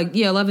 I'll say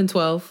 11,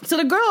 12. So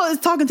the girl is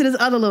talking to this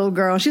other little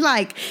girl. She's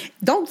like,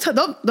 don't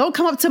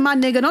come up to my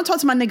nigga. Don't talk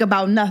to my nigga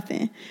about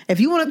nothing. If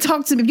you want to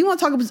talk to me, if you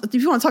want to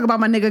talk about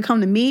my nigga,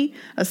 come to me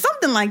or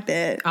something like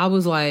that. I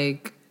was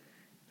like,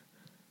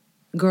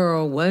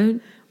 girl, what?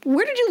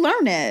 Where did you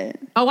learn that?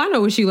 Oh, I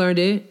know where she learned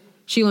it.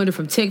 She learned it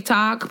from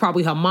TikTok,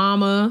 probably her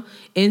mama,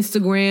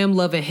 Instagram,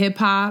 Love and Hip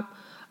Hop.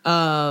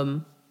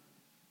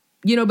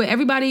 But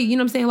everybody, you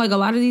know what I'm saying? Like a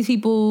lot of these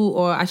people,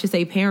 or I should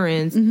say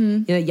parents,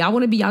 y'all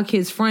want to be y'all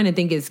kid's friend and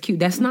think it's cute.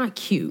 That's not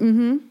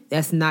cute.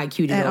 That's not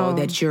cute at all.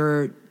 That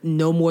you're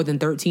no more than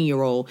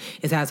 13-year-old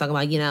is out talking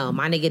about,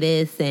 my nigga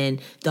this and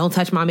don't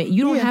touch my man.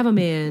 You don't have a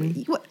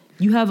man. What?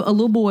 You have a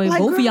little boy, like,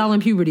 both of y'all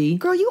in puberty.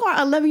 Girl, you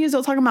are 11 years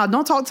old talking about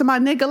don't talk to my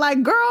nigga.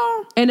 Like,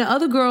 girl. And the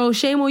other girl,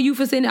 shame on you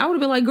for saying that. I would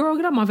have been like, girl,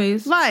 get out my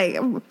face. Like,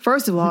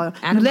 first of all,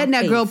 you letting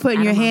that girl put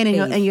in your hand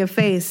in your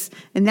face.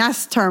 And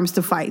that's terms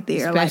to fight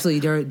there. Especially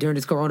during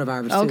this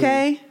coronavirus, too.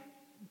 Okay.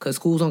 Because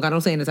schools don't got no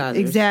sanitizers.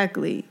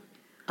 Exactly.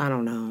 I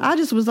don't know. I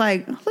just was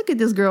like, look at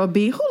this girl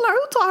be. Who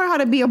taught her how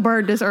to be a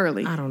bird this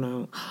early? I don't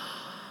know.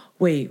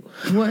 Wait,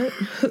 what?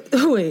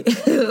 Wait.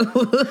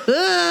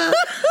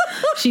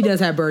 She does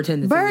have bird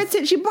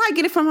tendencies. She probably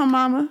get it from her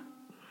mama.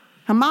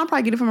 Her mom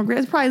probably get it from her grand.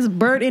 It's probably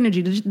bird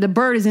energy. The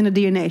bird is in the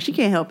DNA. She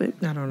can't help it.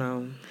 I don't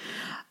know.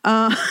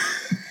 I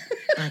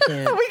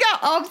can't. We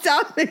got off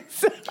topic.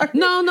 Sorry.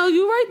 No,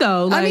 you're right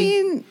though. Like, I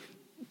mean,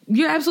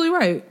 you're absolutely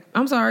right.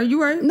 I'm sorry,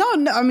 you're right.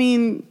 No, I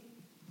mean,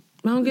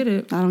 I don't get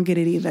it. I don't get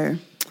it either.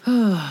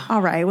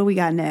 All right, what we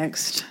got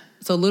next?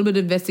 So a little bit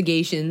of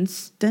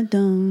investigations. Dun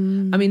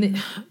dun. I mean,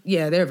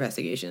 they're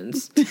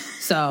investigations.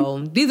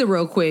 So these are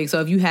real quick. So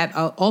if you have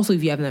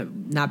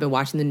not been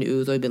watching the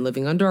news or you've been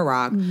living under a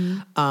rock,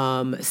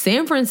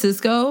 San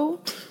Francisco,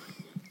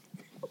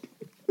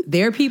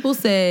 their people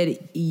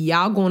said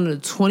y'all going on a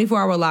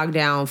 24-hour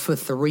lockdown for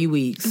 3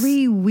 weeks.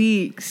 3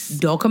 weeks.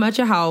 Don't come out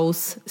your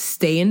house.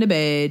 Stay in the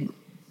bed.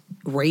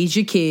 Raise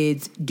your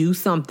kids. Do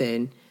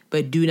something.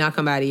 But do not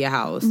come out of your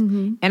house.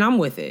 And I'm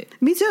with it.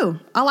 Me too.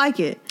 I like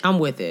it. I'm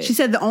with it. She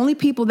said the only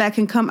people that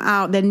can come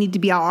out that need to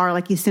be out are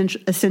like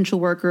essential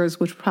workers,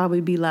 which would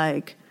probably be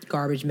like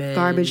garbage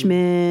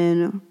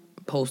men,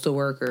 postal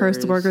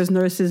workers,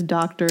 nurses,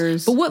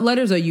 doctors. But what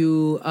letters are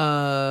you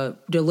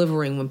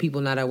delivering when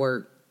people not at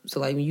work? So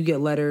like when you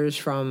get letters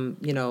from,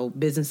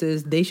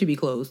 businesses, they should be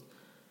closed.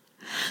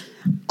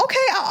 Okay,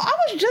 I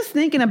was just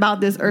thinking about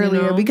this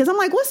earlier because I'm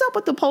like, what's up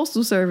with the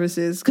postal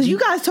services? Because you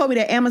guys told me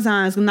that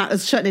Amazon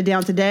is shutting it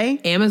down today.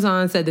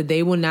 Amazon said that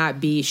they will not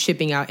be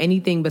shipping out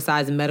anything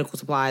besides medical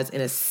supplies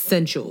and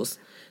essentials.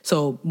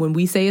 So when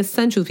we say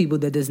essentials, people,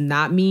 that does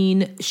not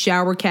mean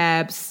shower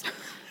caps,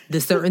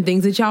 the certain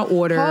things that y'all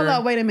order. Hold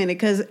up, wait a minute,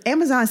 because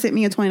Amazon sent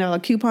me a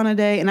 $20 coupon a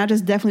day, and I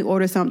just definitely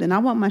ordered something. I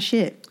want my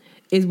shit.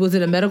 Was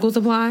it a medical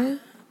supply?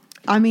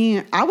 I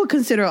mean, I would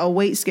consider a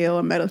weight scale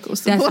a medical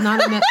supply.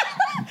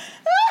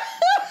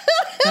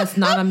 That's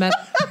not a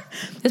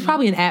There's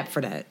probably an app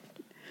for that.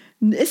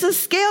 It's a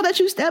scale that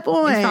you step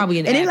on. It's probably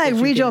an app. And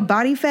it read your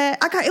body fat.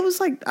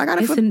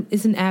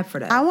 It's an app for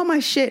that. I want my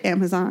shit,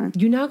 Amazon.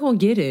 You're not gonna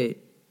get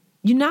it.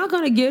 You're not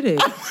gonna get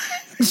it.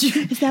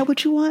 Is that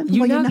what you want?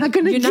 You're not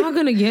gonna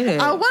get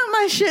it. I want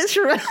my shit,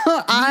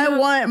 Sherelle. I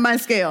want my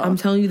scale. I'm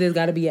telling you, there's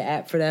got to be an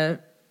app for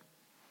that.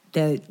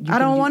 I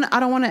don't want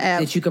an app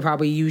that you could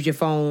probably use your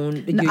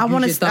phone. I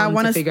want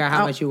to figure out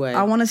how much you weigh.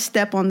 I want to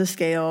step on the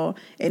scale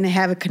and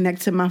have it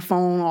connect to my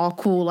phone, all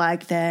cool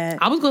like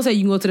that. I was gonna say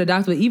you can go to the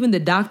doctor, but even the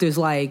doctor's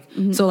like,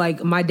 so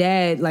like my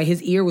dad, like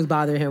his ear was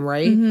bothering him,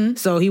 right?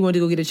 So he wanted to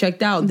go get it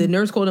checked out. The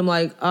nurse called him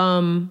like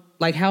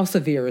how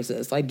severe is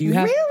this? Like, do you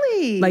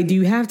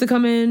have to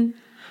come in?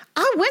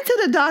 I went to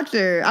the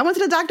doctor.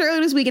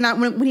 Earlier this week, and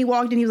when he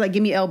walked in, he was like,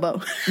 "Give me elbow."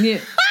 Yeah.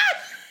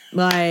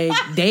 Like,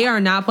 they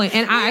are not playing.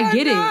 And I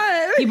get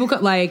it. People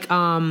like,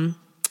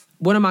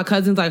 one of my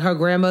cousins, like her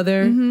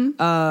grandmother,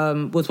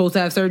 was supposed to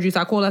have surgery. So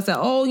I called, I said,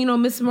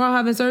 Miss Morale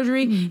having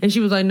surgery? And she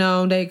was like,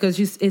 no, because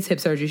it's hip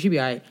surgery. She'll be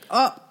all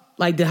right.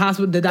 Like the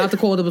hospital, the doctor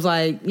called and was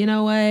like, you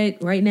know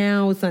what? Right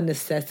now, it's a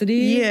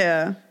necessity.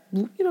 Yeah.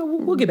 You know,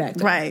 we'll get back to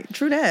it. Right.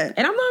 True that.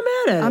 And I'm not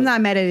mad at it. I'm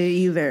not mad at it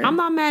either. I'm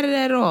not mad at it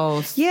at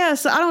all. Yeah,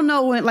 so I don't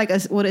know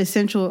what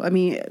essential,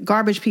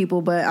 garbage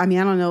people, but I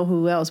don't know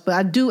who else.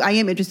 But I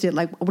am interested,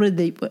 like, what did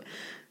they put?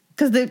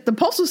 Because the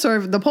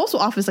postal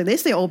office, like, they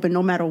stay open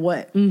no matter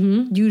what,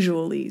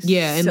 usually.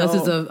 Yeah, unless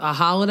it's a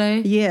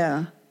holiday.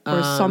 Yeah.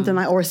 Or something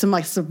or some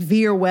like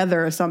severe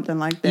weather or something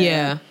like that.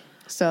 Yeah.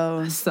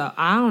 So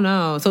I don't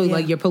know. So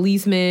like your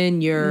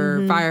policemen,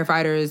 your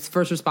firefighters,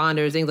 first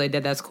responders, things like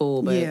that, that's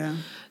cool. But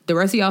the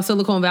rest of y'all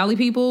Silicon Valley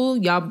people,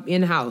 y'all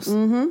in the house.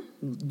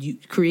 You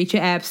create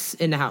your apps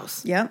in the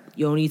house. Yep.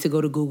 You don't need to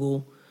go to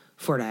Google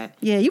for that.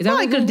 Yeah, you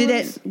probably could have did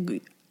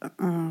that.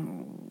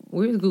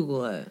 Where's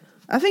Google at?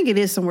 I think it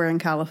is somewhere in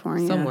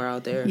California. Somewhere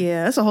out there.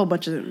 Yeah, that's a whole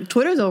bunch of...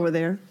 Twitter's over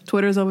there.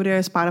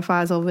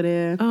 Spotify's over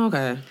there. Oh,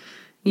 okay.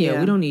 Yeah,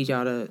 we don't need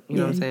y'all to... You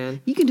know what I'm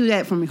saying? You can do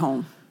that from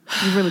home.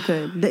 You really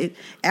could.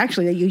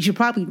 Actually, you should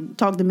probably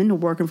talk them into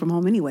working from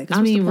home anyway.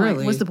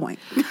 Really. What's the point?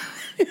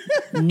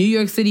 New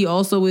York City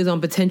also is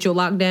on potential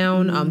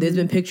lockdown. There's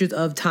been pictures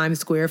of Times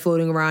Square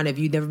floating around. If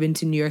you've never been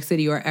to New York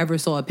City or ever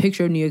saw a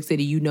picture of New York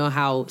City, you know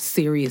how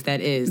serious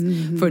that is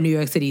for New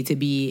York City to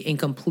be in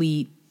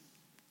complete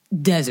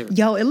desert.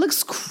 Yo, it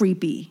looks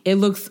creepy. It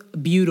looks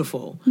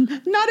beautiful.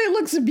 It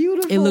looks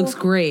beautiful. It looks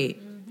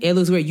great. It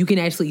looks great. You can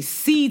actually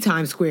see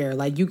Times Square.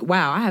 Like,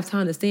 wow, I have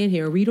time to stand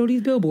here and read all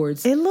these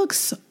billboards. It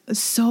looks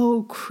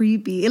so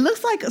creepy. It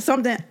looks like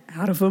something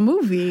out of a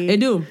movie. It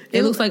do.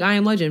 It looks like I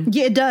Am Legend.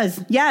 Yeah, it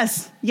does.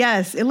 Yes.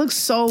 It looks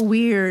so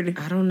weird.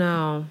 I don't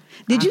know.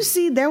 Did you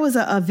see there was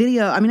a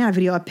video,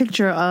 a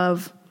picture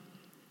of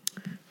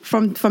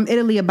from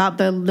Italy about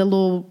the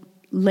little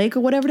lake or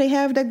whatever they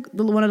have,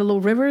 one of the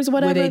little rivers or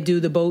whatever. Where they do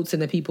the boats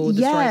and the people with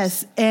the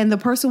stripes. And the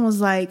person was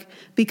like,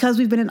 because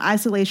we've been in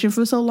isolation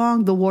for so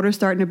long, the water's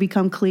starting to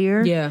become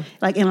clear. Yeah.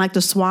 And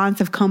the swans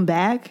have come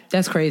back.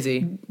 That's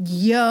crazy.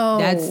 Yo.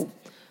 That's...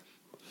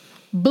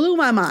 blew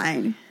my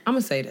mind. I'm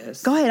going to say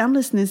this. Go ahead, I'm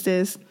listening,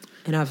 sis.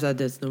 And I've said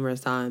this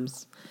numerous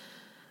times.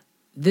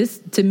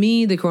 This, to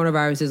me, the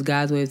coronavirus is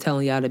God's way of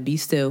telling y'all to be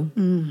still.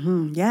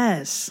 Mm-hmm.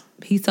 Yes.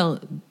 He's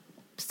telling,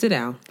 sit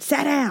down.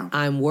 Sit down.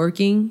 I'm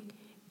working.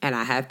 And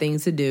I have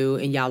things to do,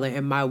 and y'all are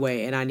in my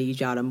way, and I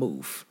need y'all to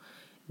move.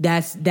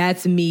 That's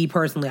me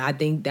personally. I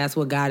think that's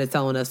what God is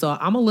telling us. So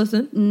I'm gonna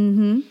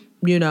listen.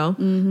 You know,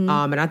 and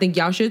I think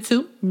y'all should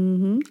too.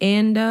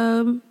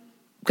 And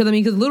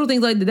because little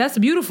things like that's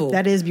beautiful.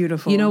 That is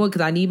beautiful. You know what? Because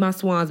I need my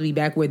swans to be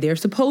back where they're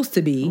supposed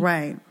to be.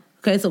 Right.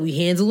 Okay, so we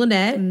handling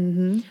that.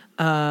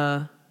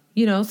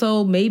 You know,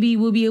 so maybe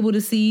we'll be able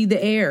to see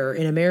the air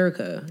in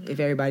America if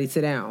everybody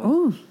sit down.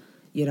 Oh.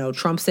 You know,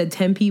 Trump said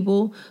 10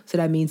 people, so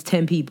that means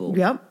 10 people.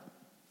 Yep.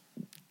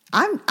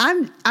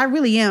 I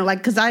really am,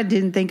 because I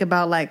didn't think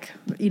about,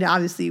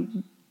 obviously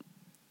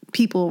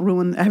people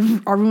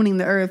are ruining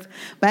the earth,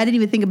 but I didn't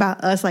even think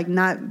about us,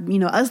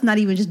 us not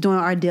even just doing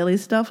our daily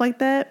stuff like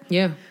that.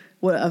 Yeah.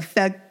 Would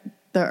affect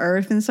the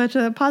earth in such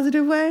a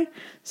positive way.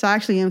 So I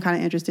actually am kind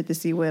of interested to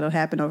see what'll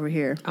happen over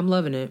here. I'm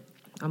loving it.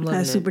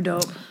 That's super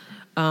dope.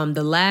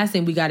 The last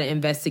thing we got to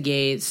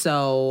investigate.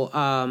 So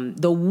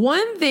the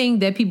one thing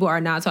that people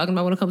are not talking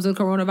about when it comes to the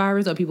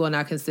coronavirus, or people are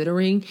not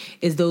considering,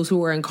 is those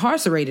who are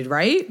incarcerated,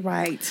 right?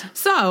 Right.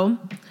 So,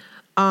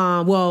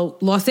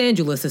 Los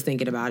Angeles is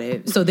thinking about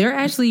it. So they're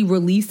actually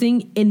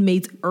releasing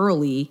inmates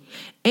early.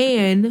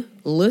 And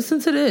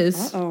listen to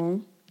this.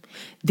 Uh-oh.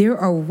 They're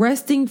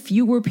arresting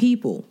fewer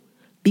people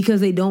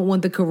because they don't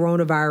want the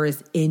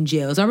coronavirus in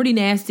jail. It's already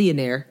nasty in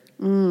there.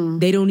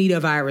 They don't need a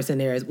virus in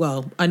there as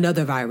well.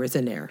 Another virus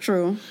in there.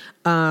 True.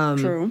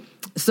 True.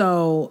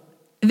 So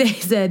they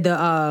said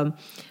a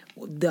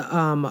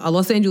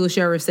Los Angeles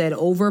sheriff said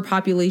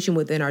overpopulation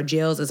within our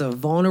jails is a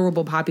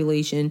vulnerable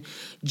population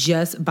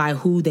just by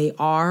who they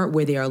are,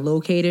 where they are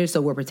located. So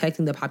we're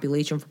protecting the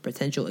population from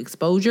potential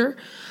exposure.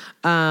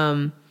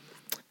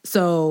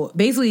 So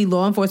basically,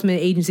 law enforcement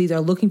agencies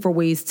are looking for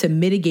ways to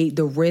mitigate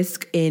the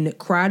risk in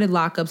crowded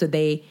lockups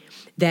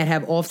that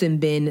have often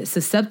been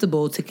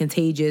susceptible to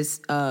contagions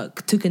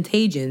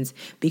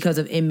because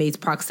of inmates'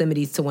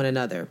 proximities to one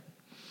another.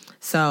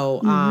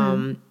 So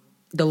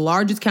the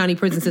largest county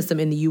prison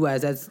system in the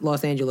U.S., that's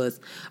Los Angeles,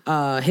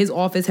 his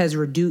office has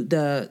reduced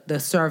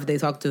the sheriff they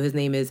talked to, his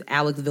name is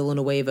Alex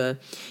Villanueva.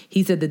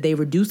 He said that they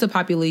reduced the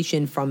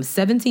population from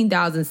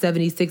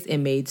 17,076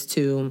 inmates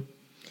to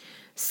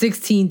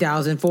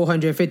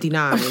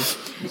 16,459.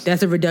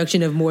 That's a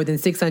reduction of more than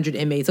 600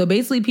 inmates. So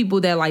basically people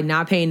that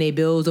not paying their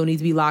bills, don't need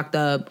to be locked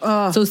up.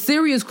 So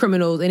serious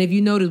criminals. And if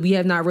you notice, we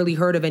have not really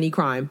heard of any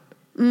crime.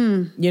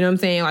 You know what I'm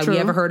saying? True. We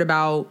haven't heard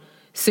about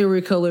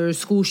serial killers,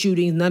 school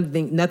shootings,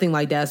 nothing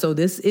like that. So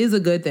this is a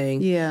good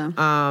thing. Yeah.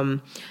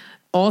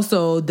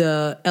 Also,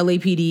 the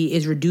LAPD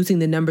is reducing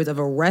the numbers of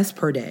arrests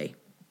per day,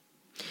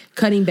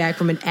 cutting back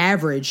from an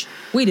average.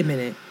 Wait a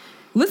minute.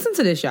 Listen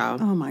to this,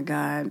 y'all. Oh, my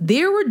God.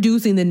 They're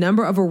reducing the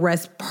number of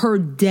arrests per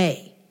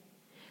day,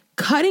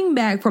 cutting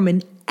back from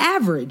an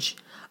average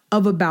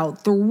of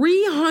about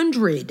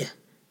 300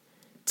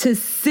 to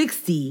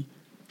 60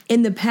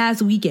 in the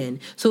past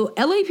weekend. So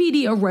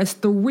LAPD arrests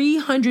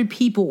 300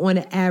 people on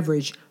an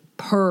average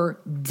per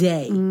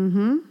day.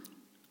 Mm-hmm.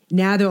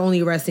 Now they're only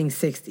arresting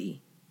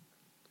 60.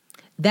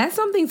 That's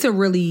something to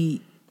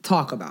really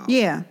talk about.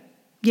 Yeah.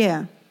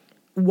 Yeah.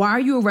 Why are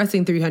you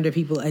arresting 300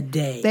 people a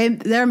day?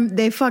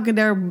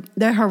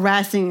 They're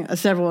harassing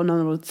several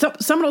numbers.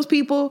 Some of those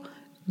people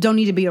don't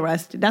need to be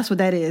arrested. That's what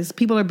that is.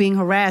 People are being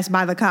harassed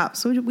by the cops.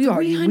 So we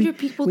already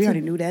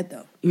knew that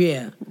though.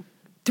 Yeah.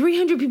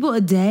 300 people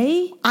a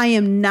day? I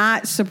am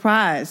not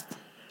surprised.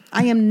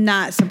 I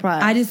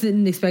just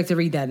didn't expect to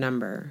read that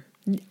number.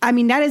 I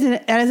mean, that is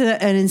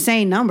an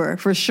insane number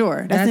for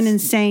sure. That's an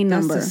insane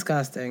number. That's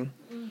disgusting.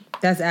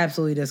 That's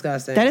absolutely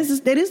disgusting. That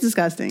is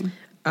disgusting.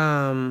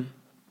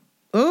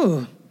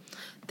 Oh,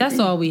 that's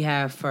all we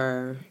have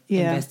for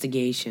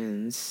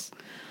investigations.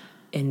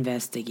 The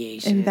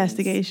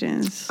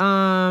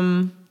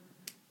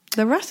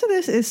rest of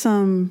this is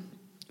some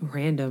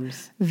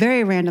randoms,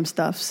 very random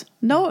stuffs.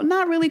 No,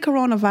 not really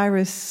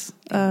coronavirus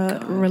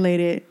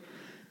related.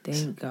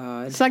 Thank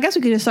God. So I guess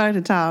we could just start at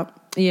the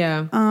top.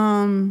 Yeah.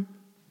 All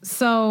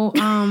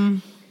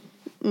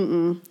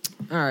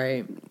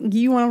right.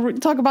 You want to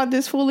talk about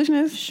this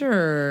foolishness?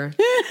 Sure.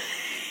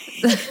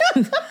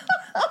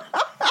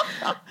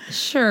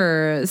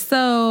 Sure.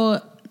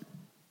 So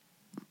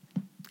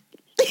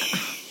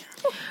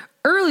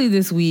early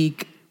this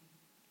week,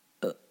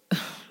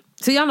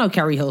 so y'all know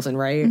Carrie Hilson,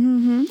 right?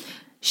 Mm-hmm.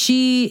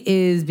 She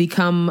is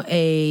become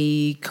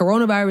a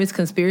coronavirus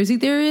conspiracy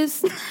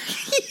theorist.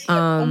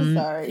 I'm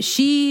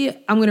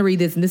sorry. I'm going to read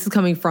this, and this is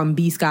coming from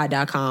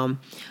bscott.com.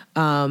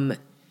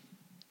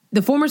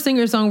 The former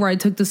singer-songwriter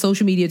took to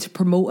social media to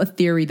promote a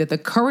theory that the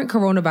current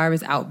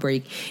coronavirus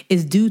outbreak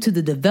is due to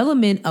the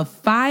development of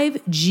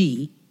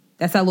 5G.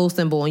 That's that little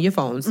symbol on your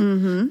phones.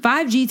 Mm-hmm.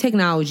 5G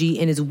technology,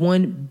 and is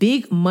one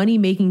big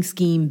money-making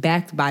scheme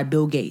backed by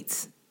Bill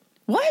Gates.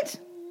 What?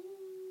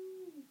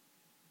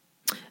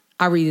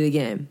 I'll read it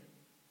again.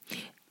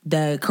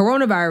 The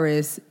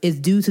coronavirus is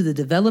due to the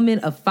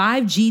development of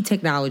 5G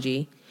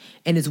technology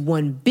and is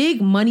one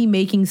big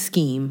money-making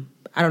scheme.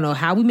 I don't know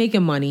how we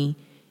making money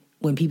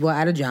when people are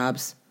out of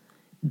jobs,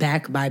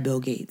 backed by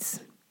Bill Gates.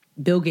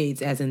 Bill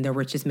Gates as in the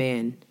richest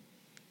man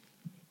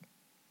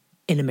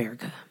in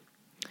America.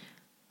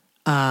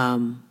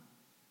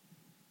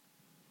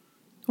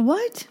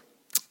 What?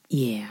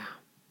 Yeah.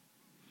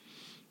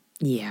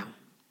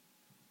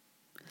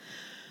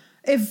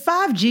 If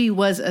 5G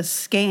was a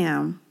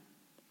scam,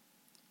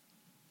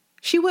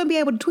 she wouldn't be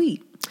able to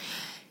tweet.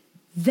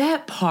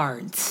 That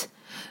part.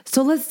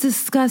 So let's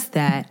discuss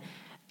that.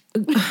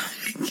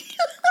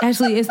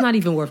 Actually, it's not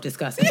even worth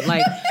discussing.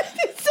 Like,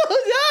 it's so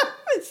dumb.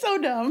 It's so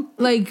dumb.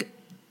 Like,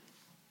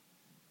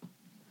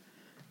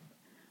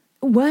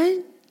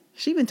 what?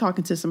 She been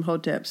talking to some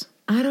hoteps.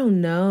 I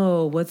don't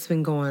know what's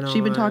been going on.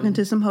 She been talking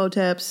to some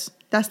hoteps.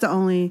 That's the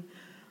only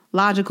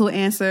logical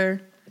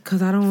answer.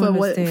 Because I don't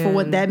understand. For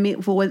what that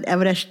mean, for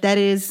whatever that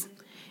is.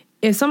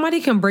 If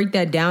somebody can break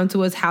that down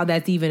to us, how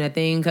that's even a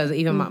thing, because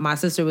even my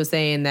sister was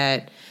saying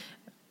that,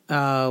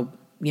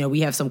 we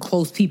have some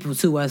close people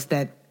to us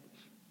that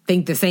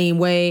think the same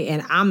way,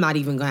 and I'm not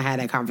even going to have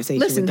that conversation.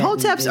 Listen,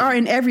 hoteps are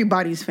in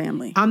everybody's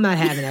family. I'm not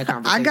having that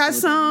conversation. I got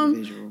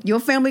some. Your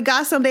family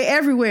got some. They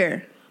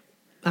everywhere.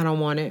 I don't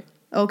want it.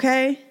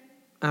 Okay?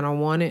 I don't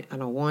want it.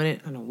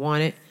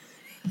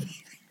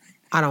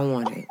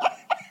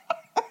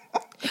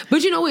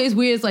 But you know what? It's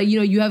weird. It's like,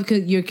 you have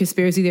your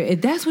conspiracy there.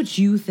 If that's what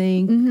you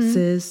think,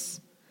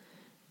 sis,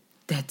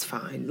 that's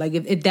fine. Like,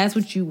 if that's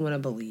what you want to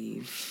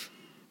believe.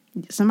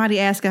 Somebody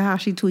ask her how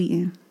she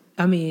tweeting.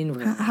 I mean,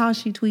 really. How's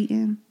she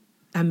tweeting?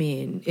 I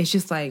mean, it's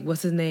just like,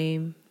 what's his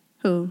name?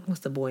 Who?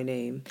 What's the boy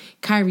name?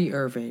 Kyrie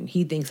Irving.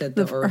 He thinks that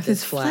the earth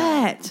is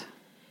flat.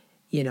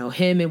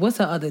 Him and what's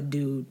the other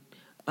dude?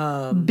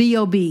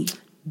 B.O.B.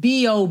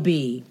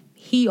 B.O.B.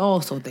 He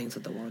also thinks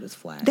that the world is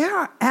flat. There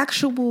are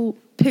actual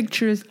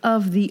pictures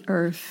of the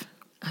earth.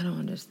 I don't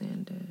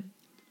understand it.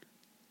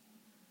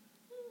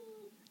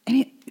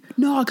 And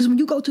because when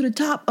you go to the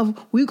top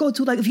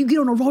if you get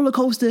on a roller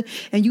coaster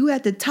and you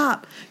at the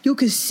top, you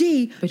can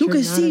see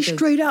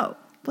straight out.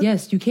 But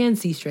yes, you can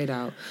see straight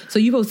out. So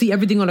you will see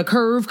everything on a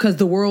curve because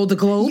the world's a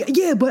globe.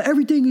 Yeah, but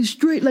everything is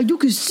straight. Like you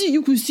can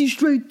see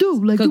straight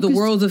through. Like because the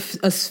world's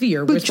a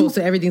sphere. Everything's supposed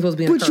to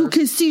be in a curve. But you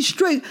can see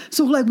straight.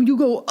 So like when you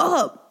go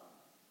up.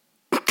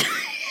 Is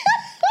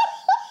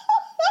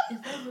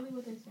that really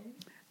what they say?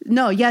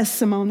 No, yes,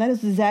 Simone. That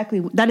is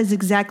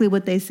exactly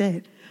what they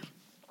said.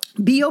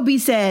 B.O.B.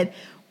 said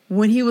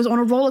when he was on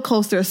a roller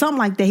coaster or something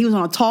like that, he was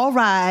on a tall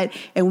ride,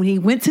 and when he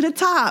went to the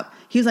top,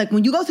 he was like,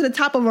 when you go to the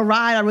top of a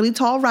really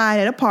tall ride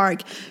at a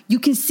park, you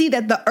can see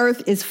that the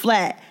earth is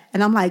flat.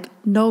 And I'm like,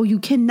 no, you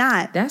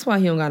cannot. That's why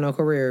he don't got no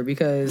career,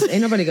 because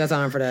ain't nobody got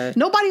time for that.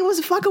 Nobody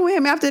was fucking with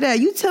him after that.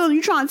 You trying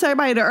to tell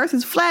everybody the earth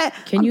is flat.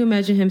 Can you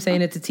imagine him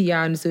saying it to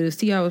T.I. in the studios?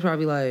 T.I. was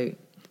probably like,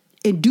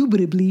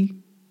 indubitably,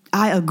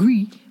 I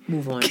agree.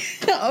 Move on.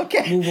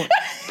 Okay. Move on.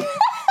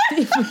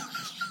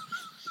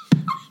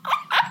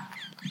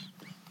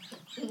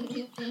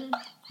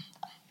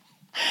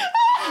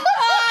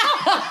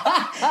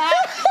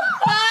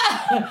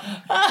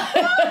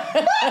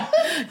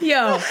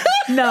 Yo,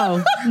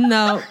 no.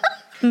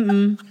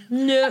 Mm-mm.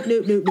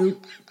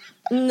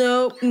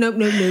 Nope.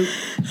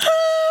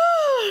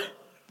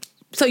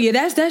 So yeah,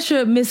 that's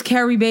your Miss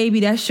Carrie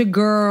baby. That's your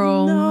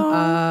girl.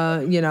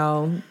 No. You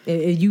know,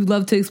 if you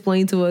love to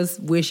explain to us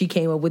where she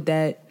came up with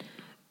that.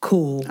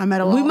 Cool. I'm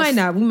at a loss. We might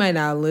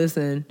not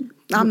listen.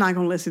 I'm not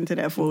gonna listen to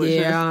that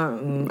foolishness. Yeah,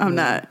 I'm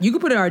not. You can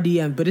put it in our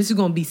DM, but this is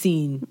gonna be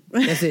seen.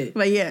 That's it.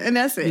 But yeah, and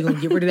that's it. We're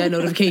gonna get rid of that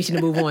notification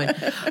and move on.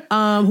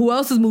 Who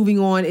else is moving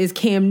on is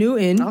Cam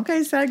Newton. Okay,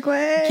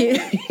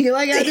 segue. You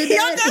like I did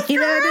that? You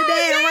know I did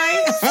that,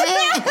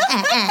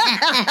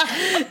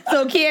 right?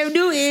 So Cam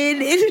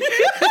Newton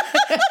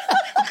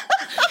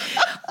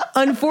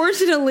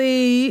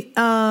unfortunately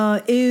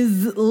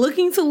is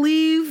looking to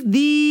leave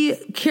the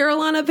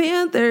Carolina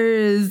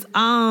Panthers.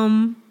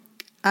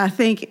 I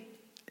think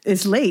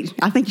it's late.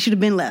 I think you should have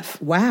been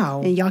left.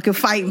 Wow. And y'all can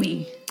fight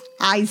me.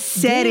 I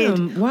said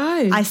it.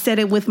 Why? I said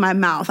it with my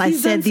mouth. I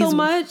said done so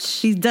much.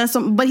 He's done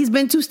so, but he's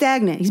been too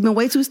stagnant. He's been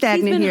way too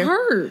stagnant He's been here.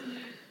 hurt.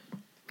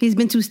 He's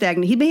been too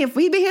stagnant. He's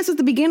been here since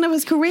the beginning of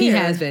his career. He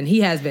has been. He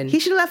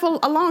should have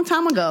left a long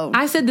time ago.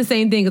 I said the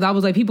same thing because I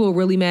was like, people are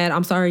really mad.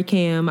 I'm sorry,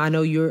 Cam. I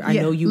know you're. I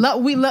know you.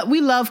 We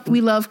love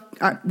Cam. love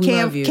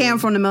you. Cam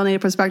from the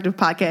Melanated Perspective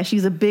podcast.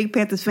 She's a big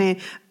Panthers fan,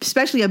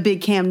 especially a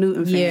big Cam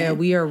Newton fan. Yeah,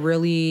 we are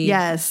really.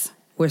 Yes.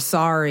 We're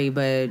sorry,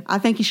 but I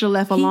think he should have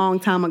left a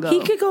long time ago. He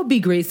could go be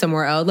great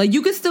somewhere else. Like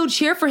you could still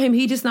cheer for him.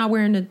 He just not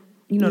wearing the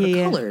the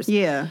colors.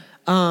 Yeah.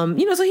 So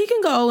he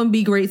can go and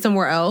be great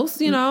somewhere else,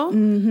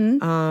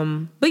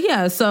 Mm-hmm. But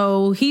yeah,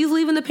 so he's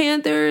leaving the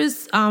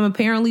Panthers.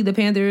 Apparently the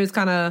Panthers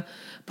kind of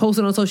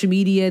posted on social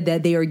media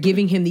that they are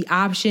giving him the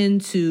option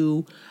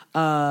to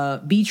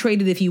be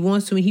traded if he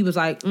wants to. And he was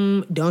like,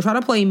 don't try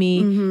to play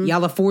me. Mm-hmm.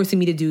 Y'all are forcing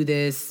me to do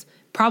this.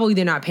 Probably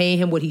they're not paying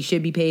him what he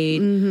should be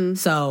paid. Mm-hmm.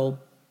 So,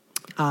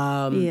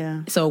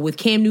 yeah. So with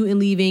Cam Newton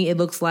leaving, it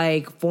looks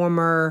like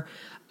former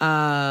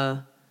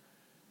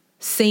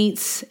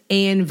Saints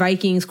and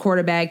Vikings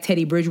quarterback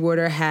Teddy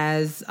Bridgewater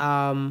has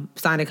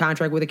signed a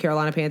contract with the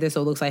Carolina Panthers,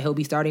 so it looks like he'll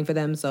be starting for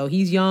them. So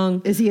he's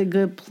young. Is he a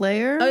good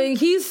player?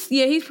 He's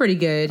pretty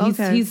good.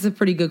 He's a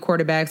pretty good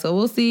quarterback. So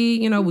we'll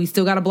see. We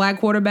still got a black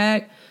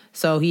quarterback,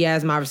 so he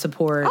has my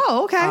support.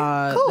 Oh,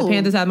 okay, cool. The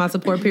Panthers have my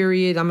support.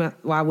 Period.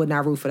 I would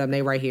not root for them.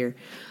 They right here.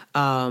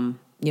 Oh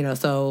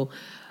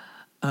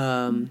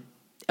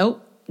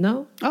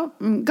no. Oh,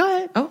 go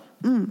ahead. Oh.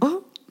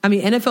 I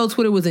mean, NFL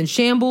Twitter was in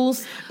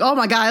shambles. Oh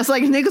my God, it's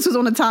like niggas was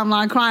on the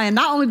timeline crying.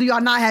 Not only do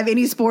y'all not have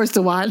any sports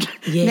to watch,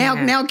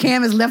 now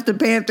Cam has left the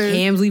Panthers.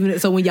 Cam's leaving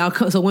it. So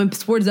when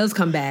sports does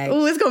come back,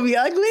 Oh, it's gonna be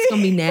ugly. It's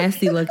gonna be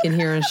nasty looking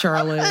here in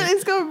Charlotte.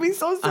 It's gonna be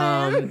so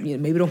sad.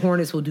 Maybe the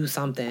Hornets will do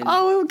something.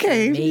 Oh,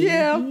 okay, Maybe.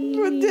 yeah.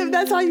 If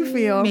that's how you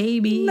feel.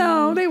 Maybe.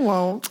 No, they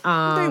won't.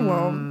 They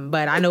won't.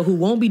 But I know who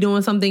won't be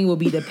doing something will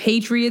be the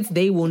Patriots.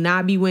 They will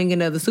not be winning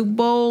another Super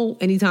Bowl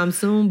anytime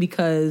soon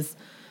because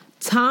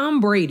Tom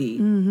Brady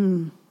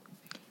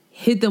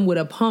hit them with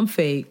a pump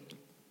fake.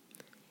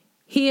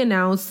 He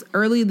announced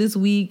earlier this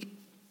week,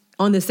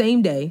 on the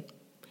same day,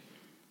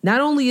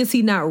 not only is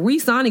he not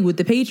re-signing with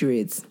the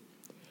Patriots,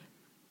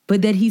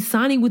 but that he's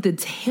signing with the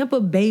Tampa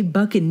Bay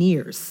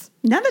Buccaneers.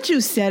 Now that you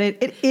said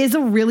it, it is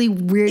a really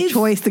weird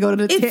choice to go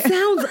to the It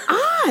sounds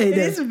odd. It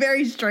is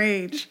very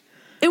strange.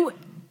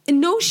 And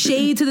no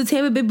shade to the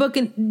Tampa Bay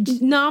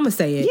Buccaneers. No, I'm going to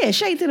say it. Yeah,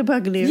 shade to the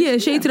Buccaneers. Yeah,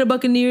 shade to the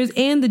Buccaneers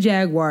and the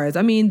Jaguars.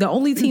 I mean, the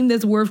only team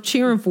that's worth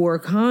cheering for,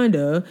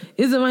 kinda,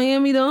 is the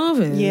Miami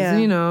Dolphins. Yeah.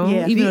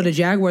 Yeah, even though the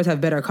Jaguars have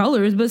better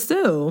colors, but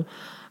still,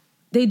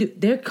 they do.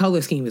 Their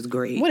color scheme is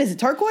great. What is it,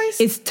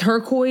 turquoise? It's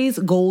turquoise,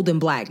 gold, and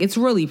black. It's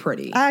really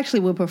pretty. I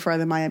actually would prefer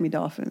the Miami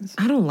Dolphins.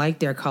 I don't like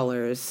their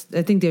colors.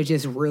 I think they're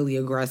just really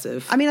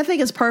aggressive. I mean, I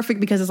think it's perfect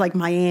because it's like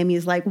Miami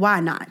is like, why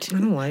not? I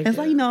don't like it's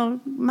it.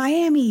 like,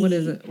 Miami. What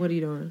is it? What are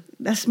you doing?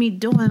 That's me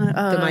doing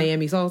The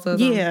Miami salsa?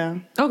 Yeah.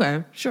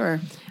 Okay. Sure.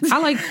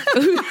 I like...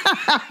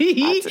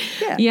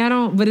 Yeah, I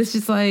don't... But it's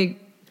just like...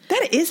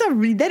 That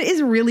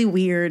is really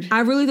weird.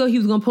 I really thought he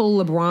was going to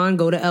pull LeBron,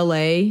 go to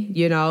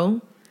LA,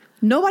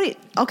 Nobody...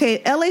 Okay,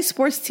 LA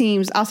sports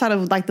teams outside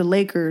of like the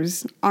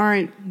Lakers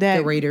aren't that...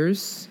 The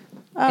Raiders.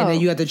 Oh. And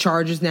then you got the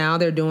Chargers now.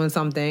 They're doing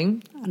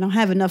something. I don't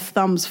have enough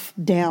thumbs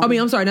down. I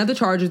mean, I'm sorry, not the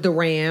Chargers, the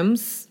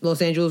Rams.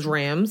 Los Angeles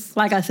Rams.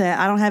 Like I said,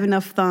 I don't have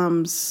enough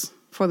thumbs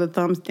for the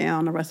thumbs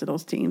down the rest of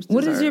those teams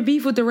What deserve. is your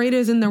beef with the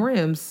Raiders and the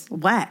Rams?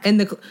 Whack.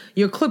 And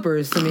your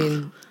Clippers. I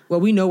mean,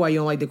 well, we know why you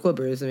don't like the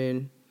Clippers. I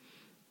mean...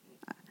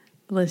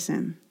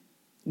 Listen.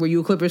 Were you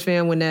a Clippers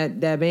fan when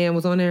that band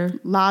was on there?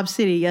 Lob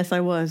City, yes,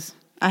 I was.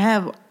 I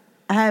have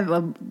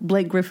a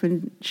Blake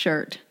Griffin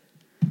shirt.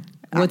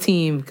 What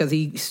team? Because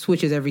he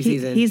switches every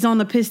season. He's on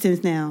the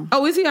Pistons now.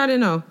 Oh, is he? I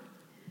didn't know.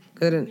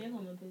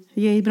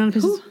 Yeah, he's been on the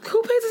Pistons.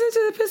 Who pays attention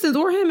to the Pistons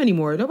or him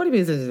anymore? Nobody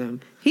pays attention to him.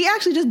 He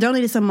actually just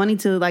donated some money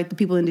to like the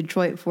people in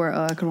Detroit for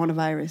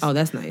coronavirus. Oh,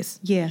 that's nice.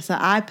 Yeah, so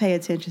I pay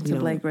attention to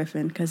Blake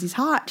Griffin because he's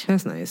hot.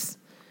 That's nice.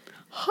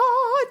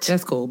 Hot.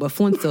 That's cool. But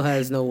Flint still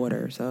has no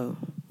water, so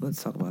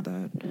let's talk about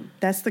that.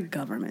 That's the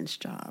government's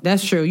job.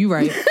 That's true. You're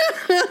right.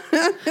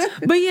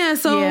 But yeah,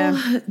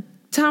 so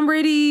Tom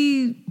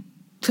Brady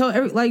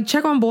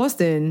check on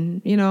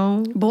Boston,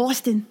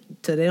 Boston.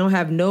 So they don't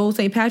have no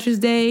St. Patrick's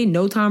Day,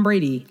 no Tom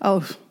Brady.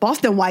 Oh,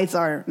 Boston Whites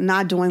are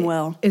not doing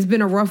well. It's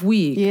been a rough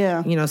week.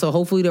 Yeah. So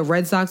hopefully the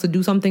Red Sox will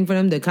do something for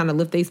them to kind of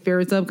lift their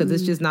spirits up because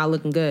it's just not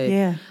looking good.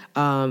 Yeah.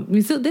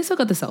 They still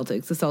got the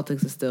Celtics. The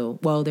Celtics are still,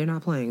 they're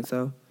not playing,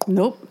 so.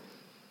 Nope.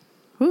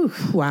 Whew.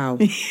 Wow.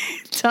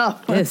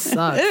 Tough. It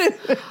sucks.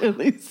 It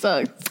really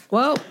sucks.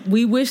 Well,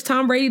 we wish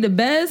Tom Brady the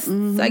best,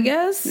 I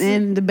guess.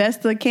 And the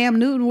best of Cam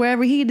Newton,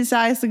 wherever he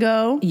decides to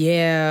go.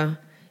 Yeah.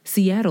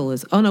 Seattle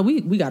is. Oh no,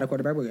 we got a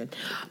quarterback. We're good.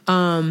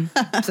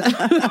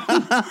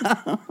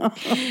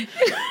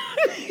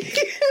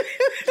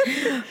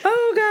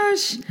 Oh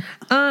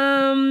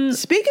gosh.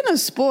 Speaking of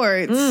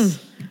sports,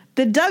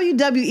 the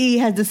WWE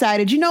has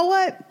decided, you know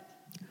what?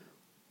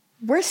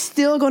 We're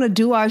still going to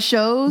do our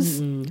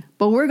shows,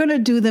 but we're going to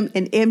do them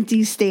in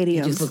empty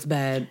stadiums. It just looks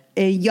bad.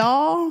 And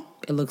y'all,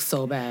 It looks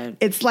so bad.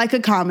 it's like a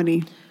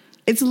comedy.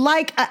 It's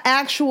like an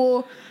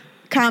actual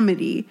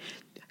comedy.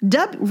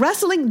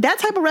 Wrestling, that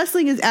type of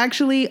wrestling is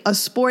actually a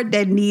sport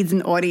that needs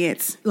an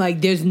audience.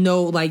 Like there's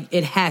no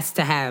it has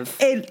to have.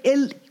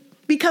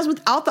 Because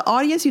without the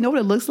audience, you know what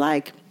it looks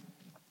like?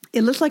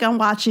 It looks like I'm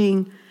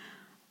watching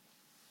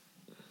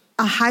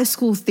a high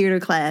school theater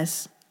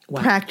class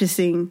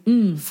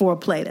practicing for a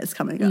play that's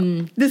coming up.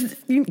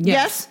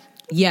 Yes?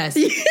 Yes.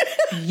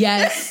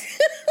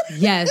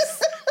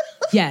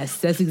 Yes.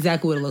 That's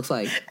exactly what it looks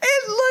like.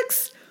 It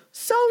looks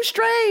so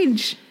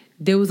strange.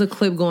 There was a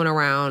clip going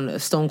around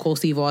of Stone Cold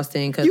Steve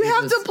Austin. You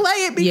have to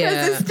play it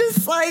because it's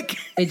just like...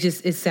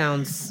 It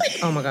sounds,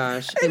 oh my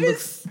gosh.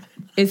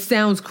 It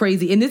sounds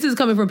crazy. And this is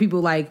coming from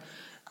people like,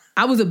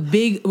 were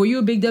you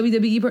a big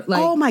WWE person?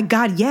 Oh my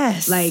God,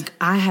 yes. Like,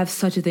 I have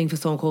such a thing for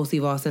Stone Cold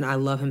Steve Austin. I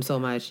love him so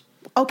much.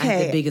 Okay. I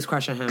have the biggest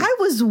crush on him. I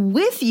was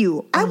with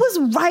you. I was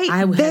right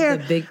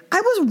there.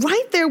 I was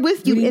right there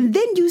with you. And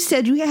then you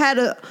said you had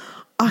a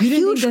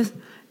huge...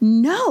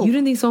 No. You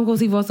didn't think Stone Cold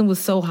Steve Austin was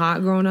so hot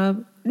growing up?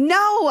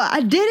 No,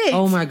 I didn't.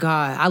 Oh my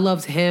God. I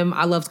loved him.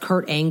 I loved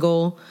Kurt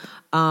Angle.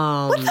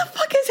 What the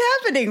fuck is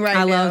happening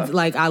now? I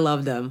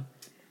loved them.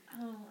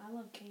 Oh, I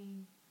love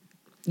Kane.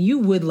 You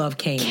would love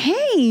Kane.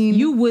 Kane?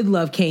 You would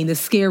love Kane, the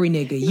scary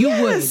nigga. You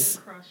Yes.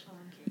 would. Crush on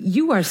Kane.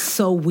 You are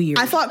so weird.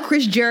 I thought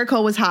Chris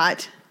Jericho was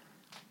hot.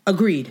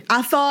 Agreed.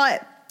 I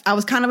thought I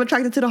was kind of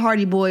attracted to the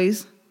Hardy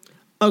Boys.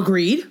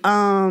 Agreed.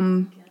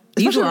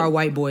 These especially- are our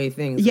white boy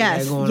things.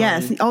 Yes,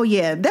 yes. On. Oh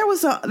yeah, there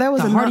was a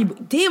Hardy.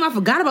 Damn, I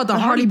forgot about the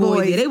Hardy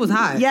Boys. Yeah, they was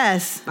hot.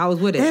 Yes, I was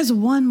with it. There's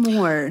one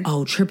more.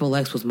 Oh, Triple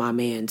X was my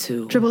man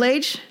too. Triple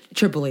H.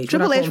 Triple H.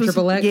 Triple H was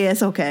Triple X. Yeah,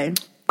 it's okay.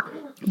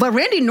 But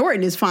Randy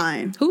Norton is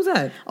fine. Who's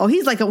that? Oh,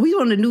 he's one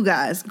of the new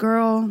guys.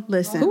 Girl,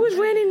 listen. Who is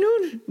Randy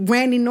Norton?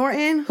 Randy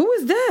Norton? Who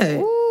is that?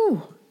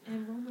 Ooh.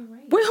 And Roman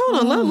Reigns. Wait,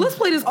 hold on. Let's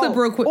play this clip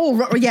real quick.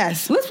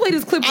 Yes. Let's play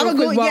this clip real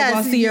quick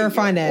while Sierra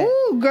find that.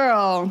 Ooh,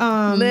 girl.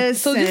 Listen.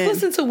 So just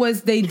listen to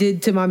what they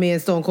did to my man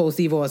Stone Cold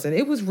Steve Austin.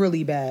 It was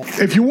really bad.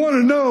 If you want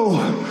to know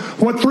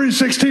what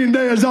 316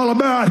 Day is all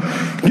about,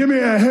 give me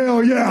a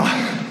hell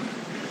yeah.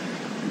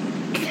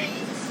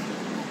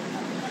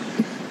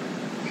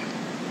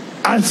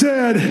 I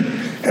said,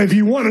 if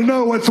you want to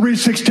know what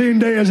 316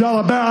 Day is all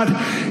about,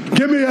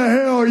 give me a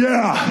hell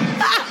yeah.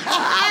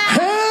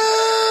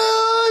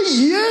 Hell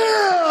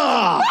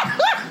yeah!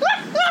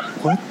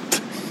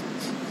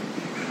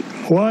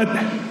 What?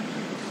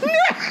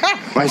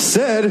 I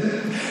said,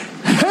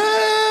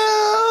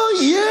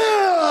 hell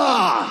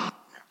yeah!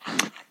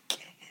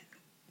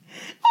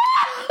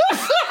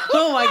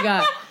 Oh my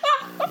God.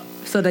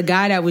 So the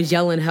guy that was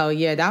yelling hell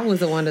yeah, that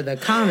was one of the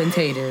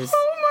commentators.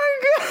 Oh my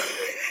God.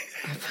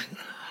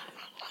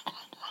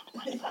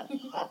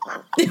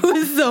 It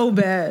was so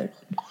bad.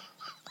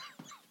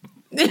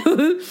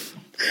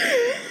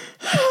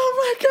 Oh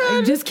my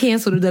God. Just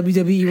cancel the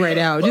WWE right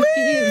now.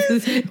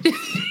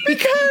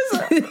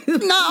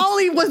 Because not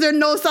only was there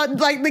no sun,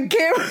 like the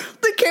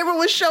camera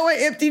was showing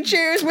empty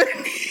chairs when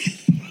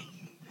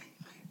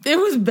it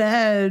was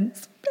bad.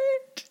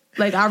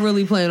 Like, I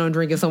really plan on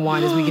drinking some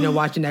wine this weekend and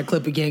watching that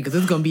clip again because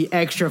it's going to be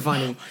extra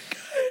funny.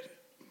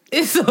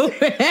 It's so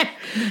bad.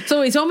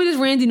 So wait, tell me this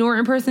Randy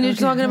Norton person that you're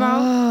talking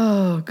about?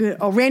 Oh, good.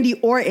 Oh, Randy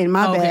Orton,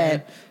 my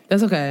bad.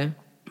 That's okay.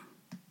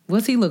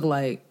 What's he look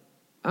like?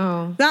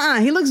 Oh.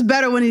 He looks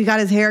better when he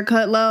got his hair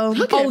cut low.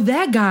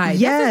 That guy.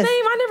 Yes. That's his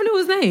name? I never knew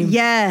his name.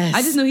 Yes.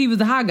 I just knew he was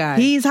the hot guy.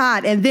 He's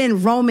hot. And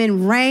then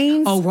Roman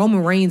Reigns. Oh,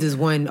 Roman Reigns is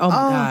one. Oh,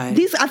 my God.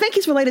 I think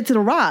he's related to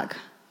The Rock.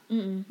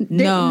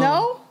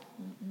 No.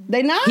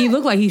 They not? He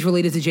looked like he's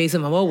related to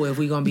Jason Momoa if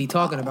we're going to be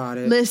talking about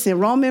it. Listen,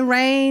 Roman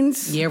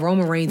Reigns. Yeah,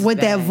 Roman Reigns with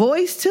is bad. that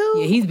voice, too?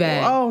 Yeah, he's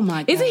bad. Oh,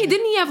 my God.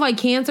 Didn't he have, like,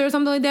 cancer or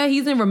something like that?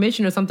 He's in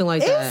remission or something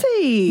like that. Is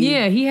he?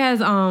 Yeah, he has,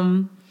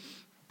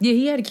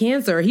 he had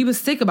cancer. He was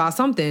sick about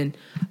something.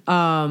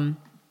 Oh,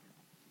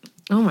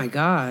 my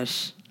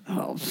gosh.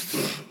 Oh,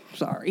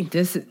 sorry.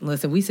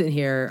 Listen, we sitting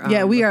here.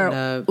 We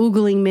are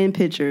oogling men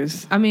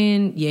pictures. I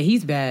mean, yeah,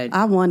 he's bad.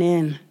 I want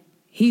in.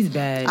 He's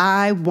bad.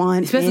 I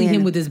want Especially in.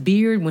 him with his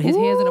beard when his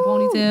hair's in a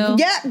ponytail.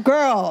 Yeah,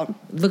 girl.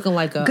 Looking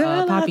like a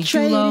Girl, Poppy I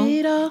traded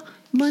Chulo.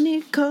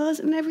 money, cars,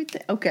 and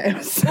everything. Okay.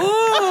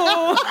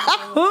 Ooh.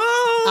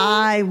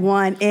 I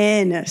want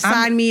in.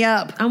 Sign me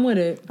up. I'm with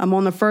it. I'm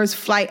on the first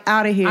flight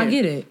out of here. I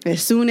get it.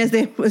 As soon as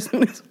look, look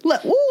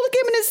at him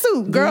in this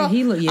suit, girl.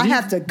 I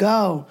have to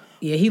go.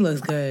 Yeah, he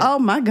looks good. Oh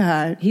my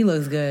God. He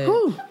looks good.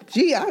 Whew.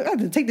 Gee, I have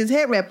to take this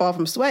head wrap off.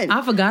 I'm sweating.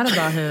 I forgot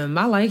about him.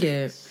 I like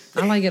it.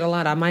 I like it a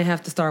lot. I might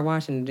have to start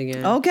watching it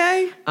again.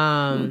 Okay.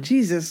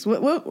 Jesus.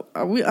 What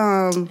are we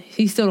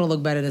He still don't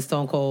look better than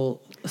Stone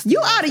Cold.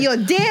 You out of your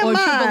damn or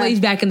mind. Triple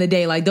H back in the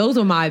day. Like, those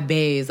were my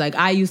bays. Like,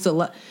 I used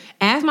to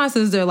ask my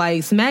sister,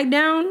 like,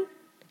 SmackDown,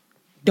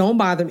 don't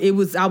bother me.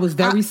 I was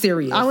very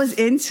serious.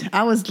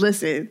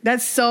 Listen,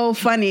 that's so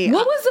funny.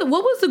 What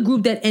was the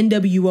group that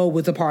NWO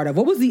was a part of?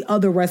 What was the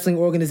other wrestling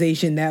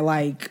organization that,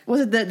 like,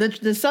 was it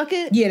the Suck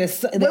It? Yeah,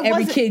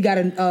 every kid got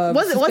an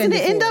wasn't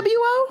it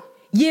NWO?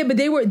 Yeah,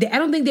 but I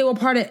don't think they were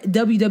part of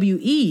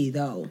WWE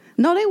though.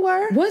 No, they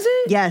were. Was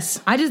it? Yes.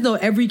 I just know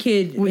every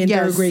kid in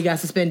third grade got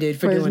suspended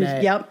for doing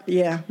that. Yep.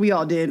 Yeah, we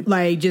all did.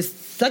 Like,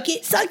 just suck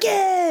it. Suck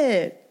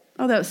it.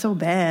 Oh, that was so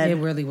bad. It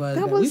really was.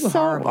 That bad. was We were so.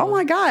 horrible. Oh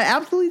my God,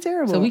 absolutely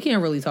terrible. So we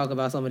can't really talk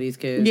about some of these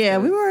kids. Yeah,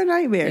 we were a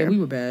nightmare. Yeah, we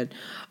were bad.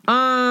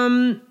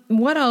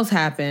 What else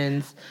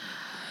happened?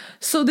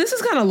 So this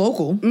is kind of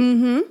local.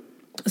 Mm-hmm.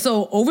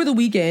 So over the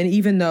weekend,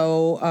 even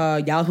though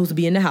y'all supposed to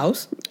be in the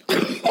house,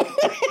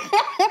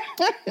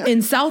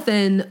 in South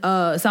End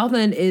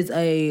is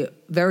a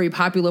very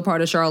popular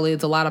part of Charlotte.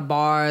 It's a lot of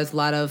bars, a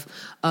lot of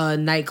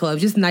nightclubs,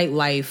 just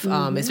nightlife.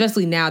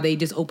 Especially now, they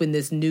just opened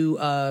this new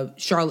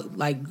Charlotte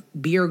like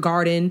beer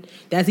garden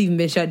that's even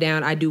been shut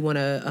down. I do want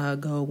to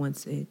go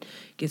once it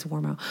gets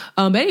warm out.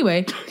 But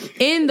anyway,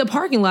 in the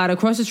parking lot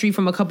across the street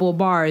from a couple of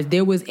bars,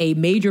 there was a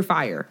major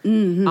fire.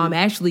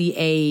 Actually,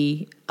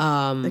 a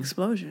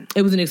explosion.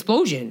 It was an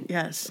explosion.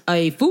 Yes,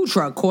 a food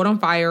truck caught on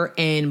fire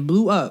and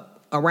blew up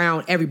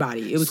around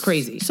everybody. It was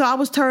crazy. So I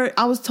was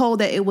told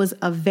that it was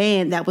a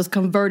van that was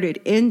converted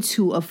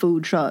into a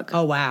food truck.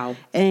 Oh wow!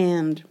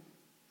 And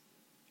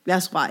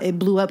that's why it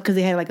blew up, because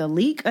they had like a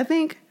leak, I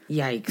think.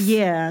 Yikes!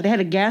 Yeah, they had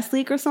a gas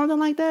leak or something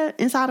like that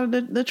inside of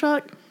the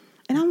truck.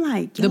 And I'm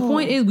like, yo. The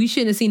point is, we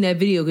shouldn't have seen that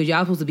video because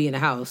y'all supposed to be in the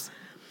house.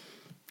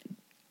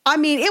 I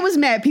mean, it was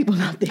mad people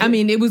out there. I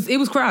mean, it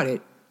was crowded.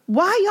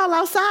 Why y'all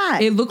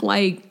outside? It looked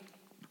like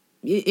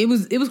it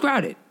was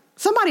crowded.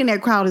 Somebody in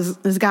that crowd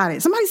has got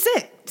it. Somebody's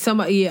sick.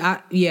 Somebody,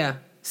 yeah.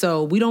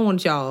 So we don't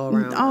want y'all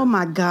around. Oh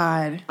my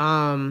God.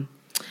 And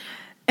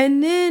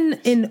then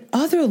in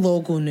other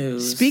local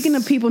news, speaking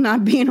of people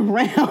not being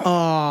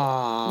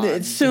around,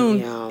 it's soon.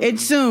 Did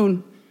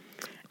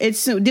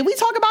we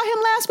talk about him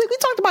last week? We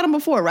talked about him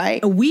before,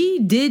 right? We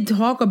did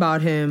talk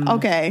about him.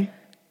 Okay.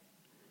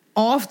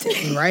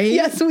 Often, right?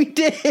 Yes, we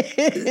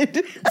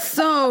did.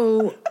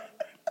 So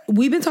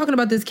we've been talking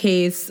about this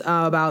case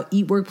about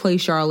Eat Work Play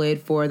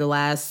Charlotte for the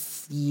last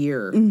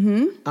year.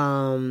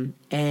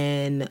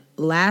 And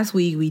last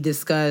week we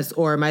discussed,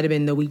 or it might have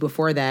been the week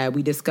before that,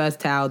 we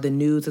discussed how the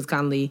news has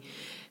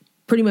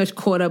pretty much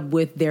caught up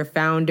with their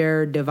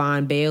founder,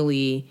 Devon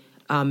Bailey,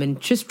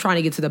 and just trying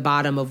to get to the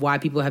bottom of why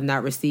people have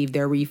not received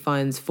their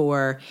refunds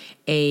for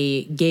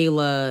a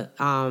gala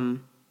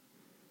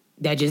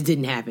that just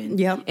didn't happen.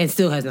 Yep. And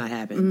still has not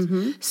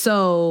happened.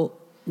 So,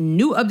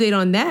 new update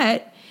on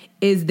that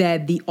is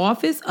that the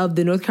Office of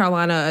the North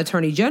Carolina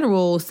Attorney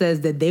General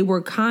says that they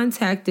were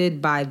contacted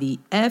by the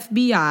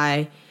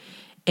FBI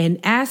and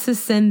asked to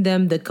send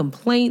them the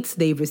complaints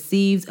they've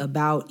received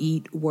about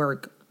Eat,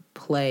 Work,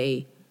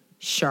 Play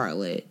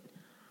Charlotte.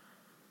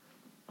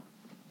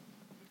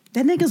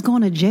 That nigga's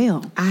going to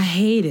jail. I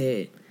hate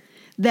it.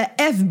 The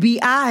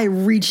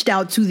FBI reached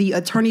out to the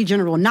Attorney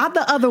General, not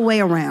the other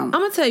way around.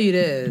 I'm going to tell you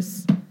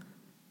this.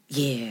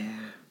 Yeah.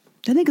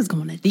 That nigga's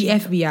going to jail.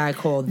 The FBI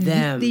called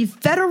them. The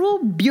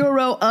Federal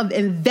Bureau of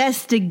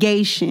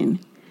Investigation.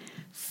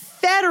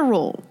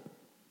 Federal.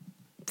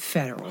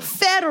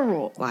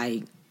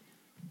 Like,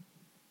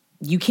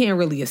 you can't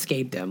really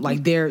escape them.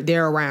 Like,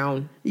 they're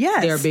around.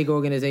 Yes. They're a big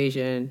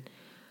organization.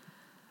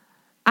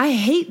 I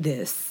hate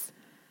this.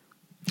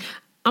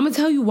 I'm going to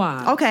tell you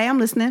why. Okay, I'm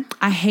listening.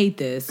 I hate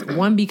this.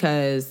 One,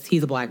 because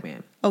he's a black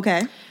man.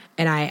 Okay.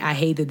 And I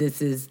hate that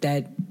this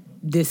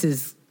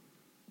is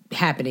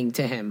happening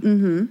to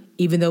him.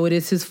 Even though it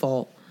is his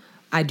fault,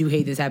 I do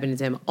hate this happening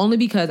to him. Only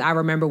because I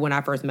remember when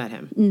I first met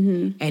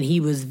him. And he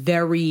was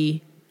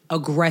very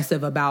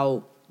aggressive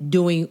about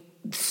doing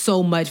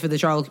so much for the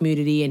Charlotte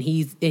community, and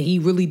he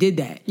really did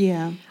that.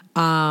 Yeah.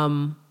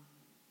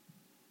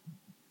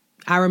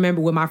 I remember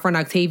when my friend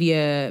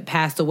Octavia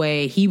passed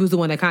away, he was the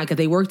one that because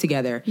they worked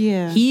together.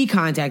 Yeah. He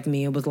contacted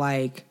me and was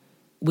like,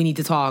 we need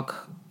to talk.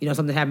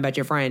 Something happened about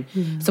your friend.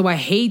 Yeah. So I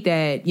hate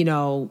that,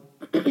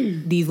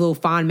 these little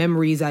fond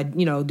memories I,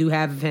 do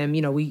have of him.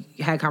 We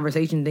had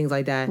conversations, things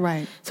like that.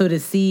 Right. So to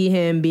see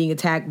him being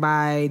attacked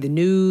by the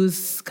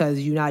news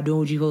because you're not doing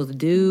what you're supposed to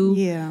do.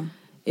 Yeah.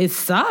 It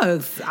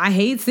sucks. I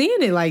hate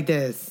seeing it like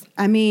this.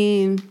 I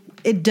mean,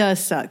 it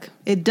does suck.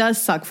 It does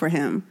suck for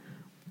him.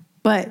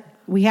 But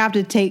we have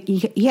to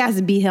he has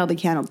to be held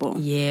accountable.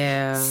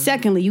 Yeah.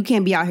 Secondly, you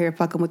can't be out here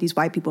fucking with these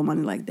white people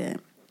money like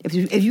that.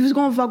 If you was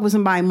gonna fuck with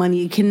somebody,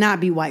 money, it cannot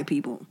be white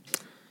people.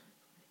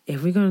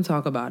 If we're gonna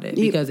talk about it,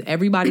 because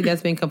everybody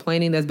that's been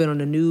complaining, that's been on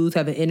the news,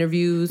 having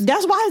interviews,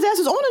 that's why his ass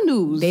is on the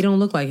news. they don't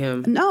look like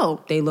him.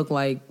 No, They look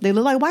like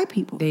white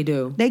people. they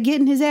do. They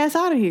getting his ass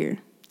out of here.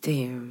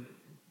 Damn.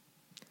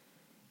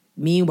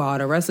 Meanwhile,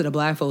 the rest of the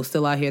black folks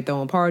still out here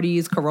throwing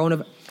parties.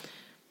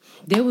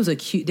 There was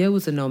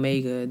an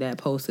Omega that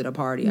posted a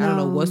party. I don't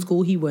know what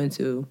school he went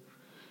to,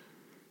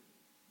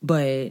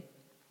 but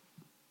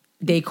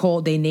they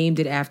named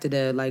it after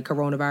the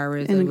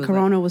coronavirus. And the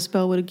corona was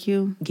spelled with a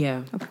Q.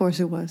 Yeah. Of course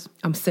it was.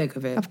 I'm sick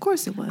of it. Of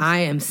course it was. I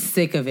am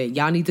sick of it.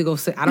 Y'all need to go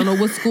sit. I don't know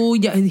what school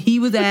he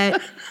was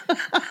at,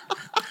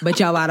 but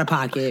y'all out of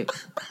pocket.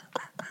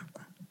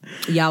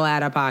 Y'all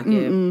out of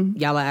pocket.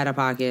 Y'all are out of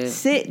pocket.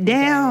 Sit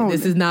down. Okay.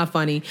 This is not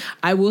funny.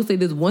 I will say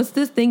this. Once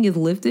this thing is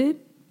lifted,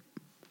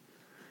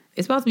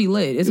 it's supposed to be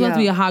lit. It's supposed to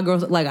be a hot girl,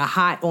 like a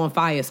hot on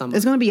fire summer.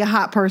 It's going to be a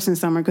hot person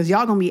summer because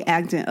y'all going to be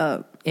acting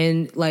up.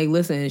 And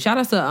listen, shout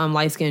out to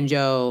Light Skin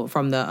Joe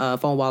from the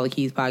Phone Wallet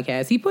Keys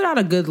podcast. He put out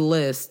a good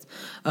list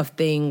of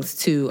things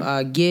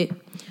to get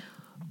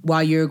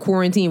while you're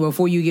quarantined,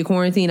 before you get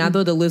quarantined. I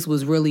thought the list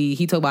was really,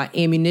 he talked about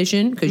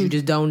ammunition, because you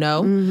just don't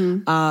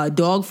know.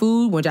 Dog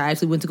food, which I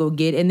actually went to go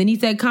get. And then he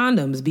said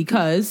condoms,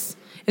 because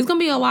it's going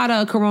to be a lot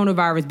of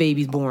coronavirus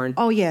babies born.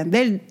 Oh, yeah.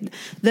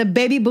 The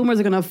baby boomers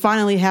are going to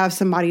finally have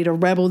somebody to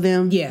rival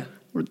them. Yeah.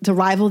 To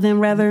rival them,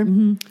 rather,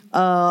 when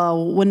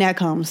that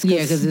comes.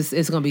 Yeah, because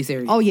it's going to be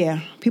serious. Oh, yeah.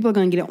 People are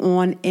going to get it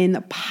on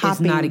and popping. It's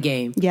not a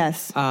game.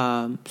 Yes.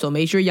 So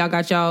make sure y'all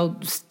got y'all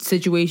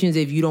situations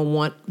if you don't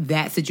want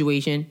that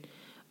situation.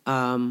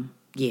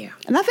 Yeah.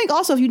 And I think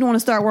also if you don't want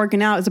to start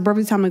working out, it's a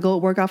perfect time to go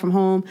work out from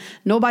home.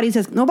 Nobody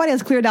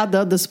has cleared out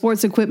the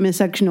sports equipment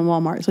section in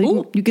Walmart.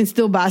 So you can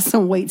still buy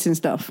some weights and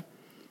stuff.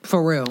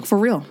 For real. For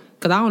real.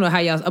 Because I don't know how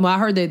y'all... I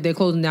heard that they're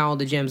closing down all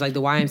the gyms. Like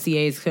the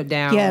YMCA's cut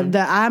down.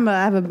 Yeah, I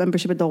have a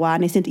membership at the Y,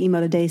 and they sent an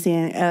email today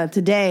saying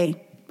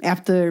today,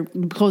 after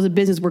close of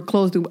business, we're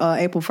closed through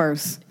April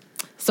 1st.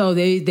 So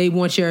they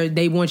want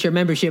your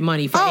membership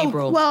money for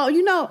April. Well,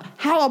 you know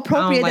how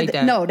appropriate. I don't like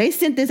that. No, they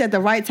sent this at the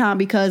right time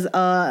because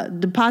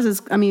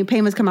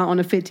payments come out on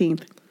the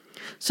 15th.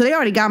 So they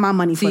already got my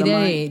money for the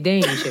month. They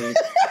ain't shit.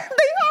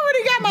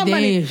 They got my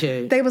money. Ain't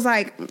shit. They was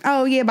like,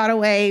 oh yeah, by the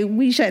way,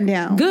 we shutting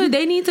down. Good.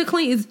 They need to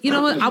clean. You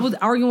know what? I was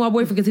arguing with my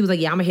boyfriend because he was like,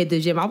 yeah, I'm gonna hit the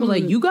gym. I was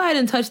like, you go ahead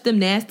and touch them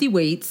nasty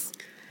weights.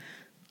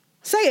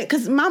 Say it,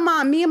 because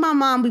me and my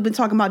mom, we've been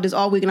talking about this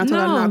all week, and I told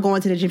her I'm not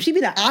going to the gym. She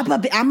be like,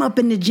 I'm up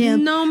in the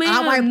gym. No, ma'am.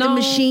 I wipe the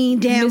machine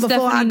down Miss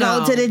before Stephanie, I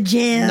go to the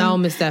gym. No,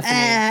 Miss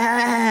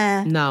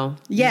Stephanie. No.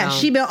 Yeah, no.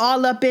 she been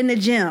all up in the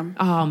gym.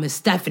 Oh, Miss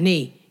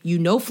Stephanie. You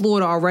know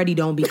Florida already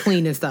don't be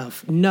cleaning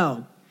stuff.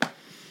 No.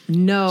 She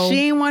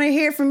didn't want to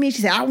hear from me.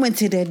 She said, I went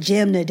to the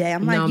gym today.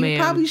 I'm like, No, you ma'am.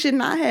 probably should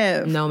not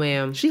have. No,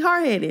 ma'am. She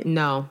hard-headed.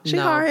 No.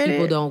 hard-headed.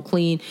 People don't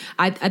clean.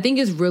 I think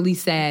it's really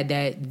sad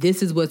that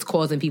this is what's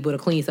causing people to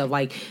clean stuff.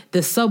 Like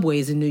the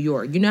subways in New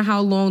York. You know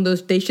how long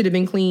they should have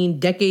been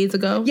cleaned decades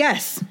ago?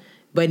 Yes.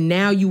 But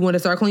now you want to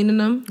start cleaning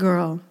them?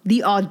 Girl,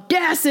 the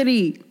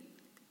audacity.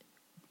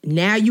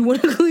 Now you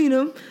want to clean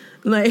them?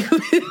 Like,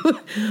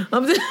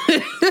 I'm just...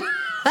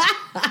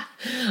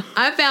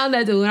 I found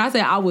that when I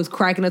say I was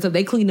cracking up,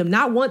 they clean them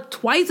not once,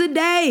 twice a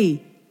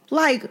day.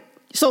 Like,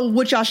 so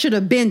what y'all should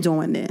have been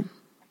doing then?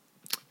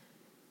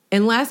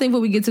 And last thing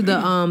before we get to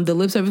the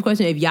lip service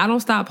question, if y'all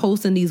don't stop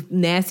posting these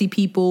nasty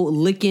people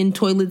licking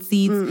toilet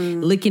seats,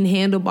 licking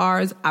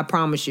handlebars, I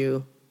promise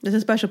you. There's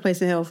a special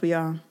place in hell for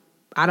y'all.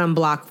 I done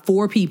blocked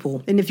 4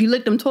 people. And if you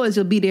lick them toilets,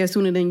 you'll be there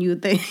sooner than you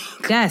think.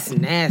 That's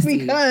nasty.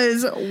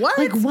 Because what?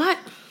 Like what?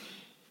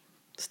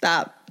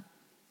 Stop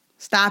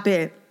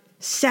it.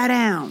 Sit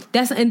down.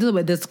 That's the end of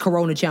it. This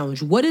Corona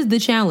challenge. What is the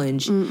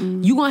challenge?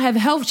 You gonna have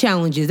health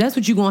challenges. That's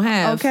what you gonna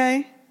have.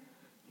 Okay.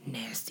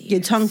 Nasty. Your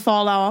tongue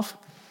fall off.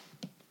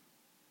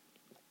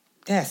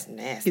 That's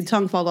nasty. Your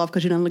tongue fall off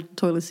because you done lick the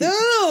toilet seat.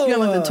 Ew. You done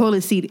lick the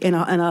toilet seat in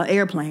an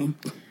airplane.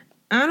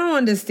 I don't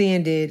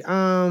understand it.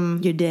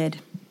 You're dead.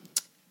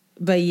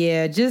 But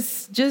yeah,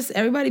 just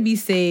everybody be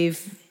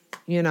safe.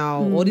 You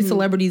know, all these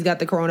celebrities got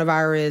the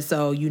coronavirus,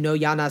 so you know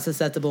y'all not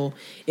susceptible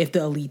if the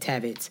elites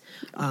have it.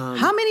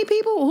 How many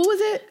people? Who is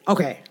it?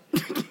 Okay.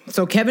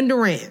 So Kevin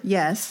Durant.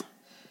 Yes.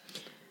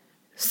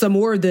 Some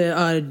more of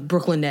the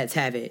Brooklyn Nets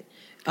have it.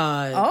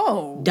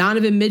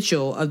 Donovan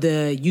Mitchell of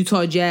the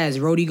Utah Jazz.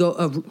 Rudy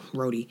Gobert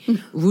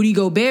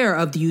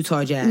of the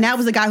Utah Jazz. And that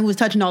was the guy who was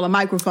touching all the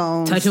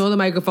microphones. Asshole.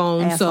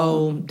 Asshole.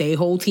 So they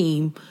whole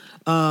team.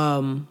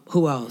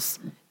 Who else?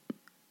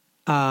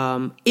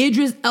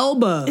 Idris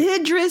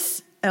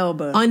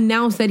Elba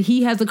announced that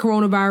he has the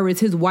coronavirus.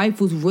 His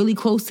wife was really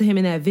close to him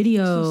in that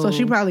video. So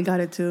she probably got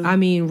it too. I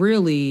mean,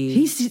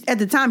 really. At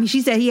the time,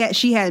 she said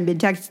she hadn't been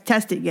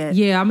tested yet.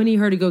 Yeah, I'm going to need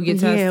her to go get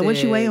tested. Yeah,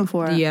 what you waiting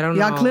for? Yeah, I don't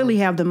know. Y'all clearly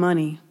have the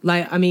money.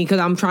 Like, I mean, because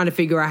I'm trying to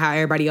figure out how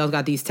everybody else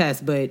got these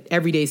tests, but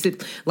every day,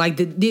 like,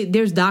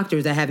 there's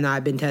doctors that have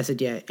not been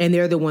tested yet, and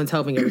they're the ones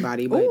helping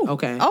everybody. But Ooh,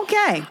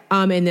 okay.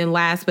 And then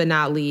last but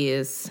not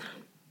least,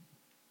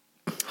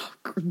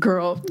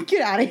 girl,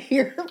 get out of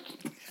here.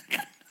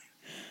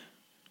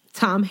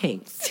 Tom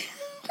Hanks.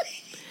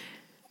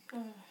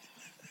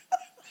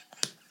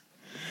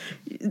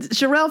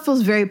 Sherelle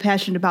feels very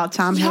passionate about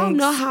Tom Y'all Hanks.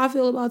 know how I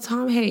feel about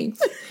Tom Hanks.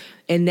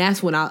 And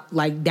that's when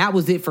that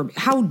was it for me.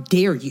 How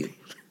dare you?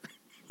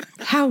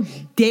 How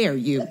dare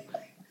you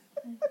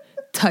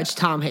touch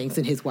Tom Hanks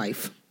and his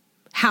wife?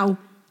 How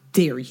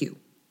dare you?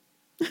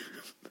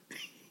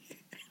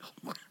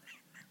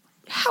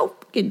 How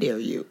fucking dare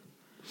you?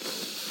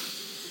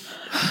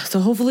 So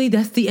hopefully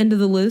that's the end of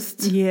the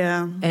list.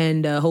 Yeah.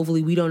 And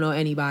hopefully we don't know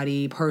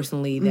anybody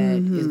personally that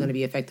is going to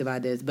be affected by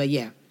this. But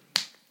yeah.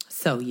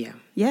 So yeah.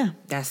 Yeah.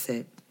 That's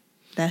it.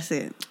 That's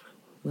it.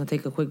 We'll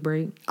take a quick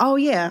break. Oh,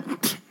 yeah.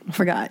 I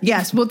forgot.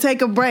 Yes, we'll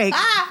take a break.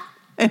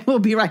 And we'll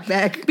be right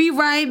back. Be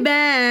right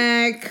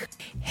back.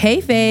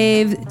 Hey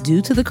faves,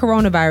 due to the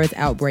coronavirus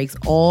outbreaks,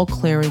 all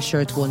clearance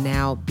shirts will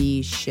now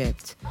be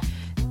shipped.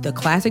 The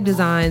classic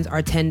designs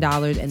are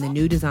 $10 and the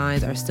new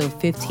designs are still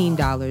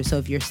 $15. So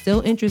if you're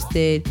still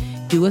interested,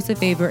 do us a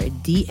favor and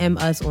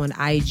DM us on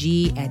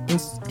IG at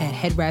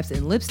Head Wraps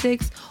and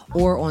Lipsticks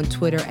or on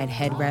Twitter at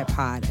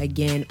HeadWrapPod.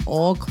 Again,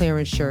 all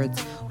clearance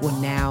shirts will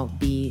now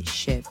be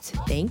shipped.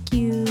 Thank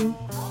you.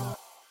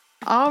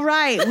 All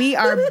right, we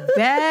are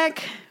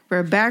back.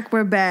 We're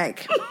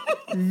back.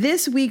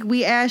 This week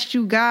we asked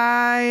you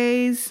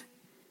guys,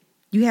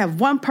 you have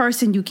one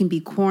person you can be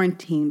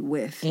quarantined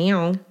with.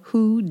 Ew.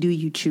 Who do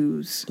you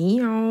choose?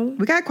 Ew.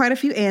 We got quite a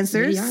few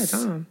answers. Yeah,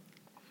 Tom.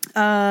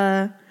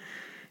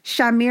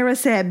 Shamira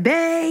said,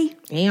 bae.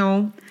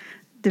 Ew.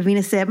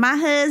 Davina said, my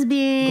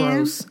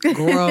husband.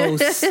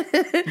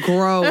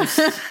 Gross.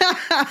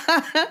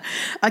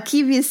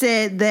 Akivia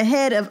said, the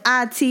head of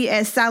IT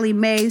at Sally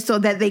Mae so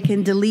that they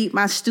can delete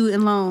my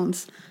student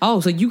loans. Oh,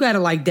 so you got it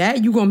like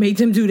that? You gonna make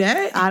them do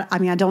that? I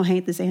mean, I don't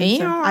hate this answer.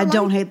 Ew, I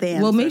don't hate the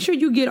answer. Well, make sure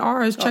you get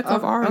ours. Check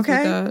off ours. Okay,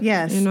 with that,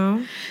 yes. You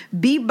know?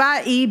 Beat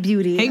by E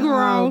Beauty. Hey,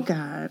 girl. Oh,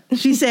 God.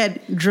 She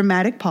said,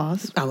 dramatic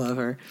pause. I love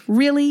her.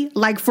 Really?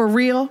 Like, for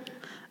real?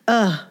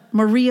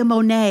 Maria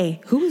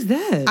Monet. Who is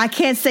that? I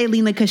can't say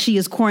Lena because she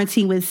is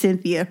quarantined with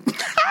Cynthia.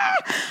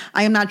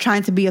 I am not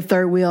trying to be a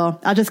third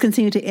wheel. I'll just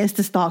continue to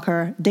Insta-stalk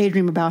her,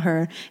 daydream about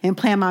her, and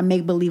plan my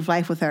make-believe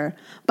life with her.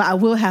 But I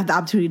will have the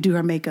opportunity to do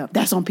her makeup.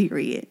 That's on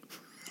period.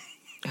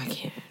 I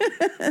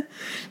can't.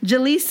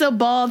 Jaleesa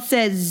Bald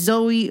said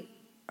Zoe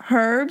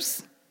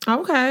Herbs.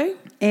 Okay.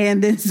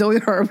 And then Zoe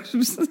Herbs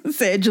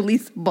said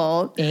Jaleesa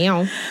Bald.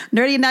 Damn.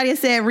 Nerdy Nadia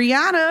said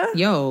Rihanna.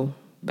 Yo,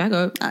 back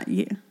up.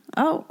 Yeah.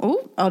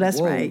 Oh,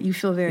 that's Whoa. right. You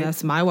feel very...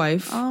 That's my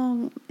wife.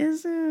 Oh,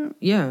 is it?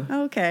 Yeah.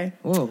 Okay.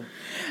 Whoa.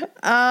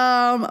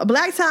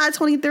 Black Tie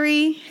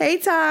 23. Hey,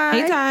 Ty.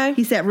 Hey, Ty.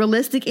 He said,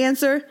 realistic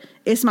answer,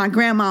 it's my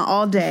grandma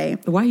all day.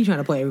 Why are you trying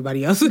to play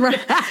everybody else? Right.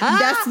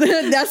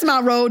 That's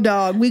my road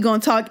dog. We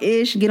gonna talk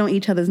ish, get on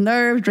each other's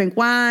nerves, drink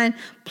wine,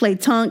 play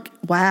tunk.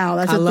 Wow,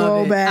 that's a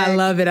throwback. I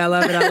love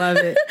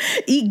it.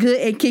 Eat good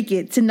and kick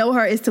it. To know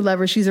her is to love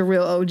her. She's a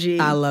real OG.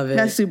 I love it.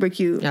 That's super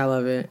cute. I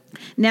love it.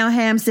 Now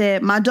Ham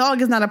said, my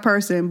dog is not a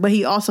person, but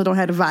he also don't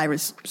have the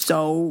virus.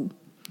 So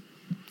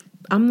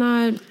I'm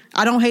not.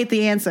 I don't hate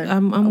the answer.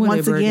 I'm with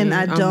Once it, again,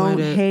 Brittany. I don't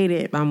hate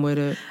it. I'm with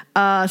it.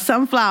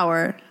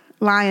 Sunflower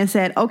Lion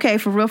said, okay,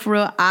 for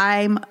real,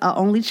 I'm an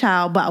only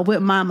child, but I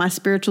wouldn't mind my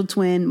spiritual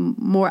twin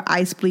more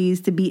ice,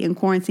 please, to be in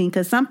quarantine.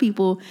 Because some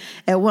people,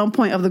 at one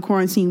point of the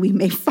quarantine, we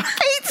may fight.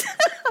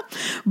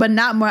 But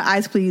not more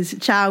ice, please.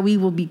 Child, we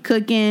will be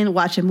cooking,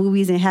 watching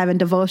movies, and having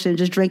devotion,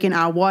 just drinking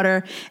our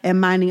water and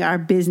minding our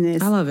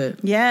business. I love it.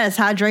 Yes,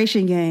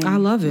 hydration game. I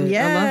love it.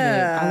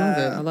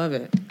 Yeah. I love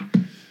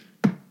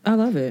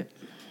it.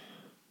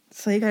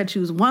 So you got to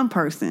choose one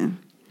person.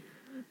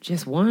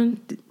 Just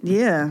one?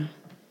 Yeah.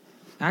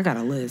 I got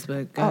a list,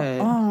 but go ahead.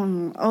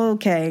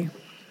 Okay.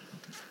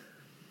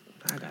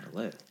 I got a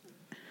list.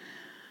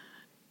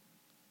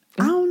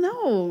 I don't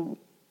know.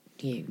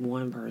 Yeah,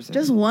 one person.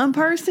 Just one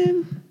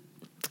person?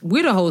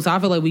 We're the host. I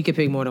feel like we could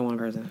pick more than one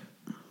person.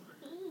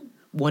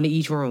 One in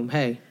each room.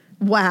 Hey.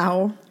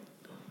 Wow.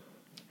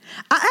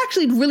 I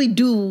actually really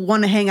do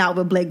want to hang out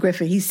with Blake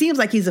Griffin. He seems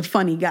like he's a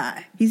funny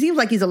guy. He seems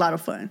like he's a lot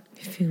of fun.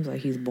 It feels like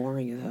he's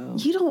boring as hell.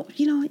 I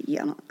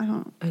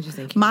don't. I just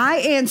think My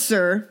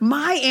answer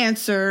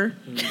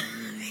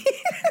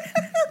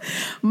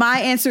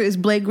is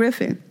Blake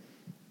Griffin.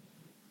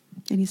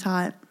 And he's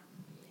hot.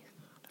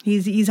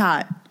 He's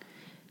hot.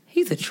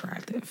 He's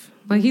attractive.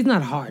 Like, he's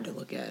not hard to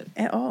look at.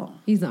 At all.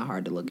 He's not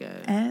hard to look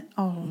at. At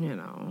all. You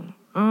know.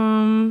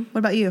 What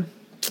about you?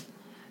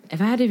 If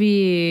I had to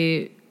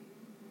be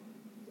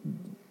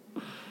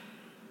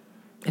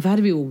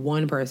with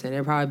one person,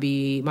 it'd probably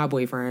be my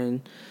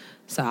boyfriend.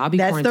 So I'll be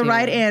That's quarantined. the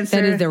right answer.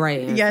 That is the right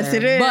answer. Yes,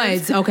 it is.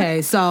 But,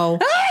 okay, so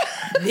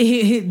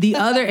the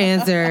other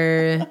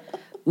answer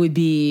would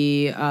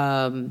be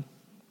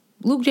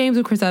Luke James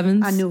with Chris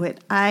Evans. I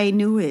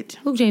knew it.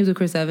 Luke James with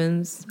Chris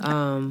Evans.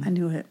 I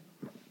knew it.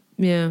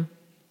 Yeah.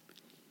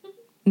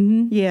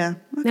 Mm-hmm. Yeah.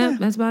 Okay. Yeah,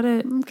 that's about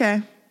it.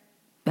 Okay.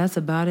 That's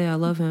about it. I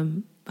love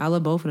him. I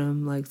love both of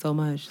them, like, so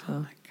much. So. Oh,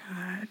 my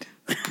God.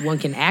 One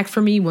can act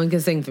for me, one can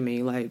sing for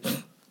me. Like,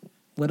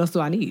 what else do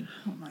I need?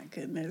 Oh, my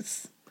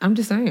goodness. I'm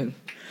just saying.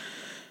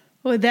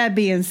 With that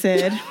being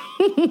said,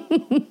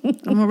 I'm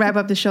gonna wrap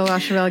up the show while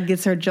Sherelle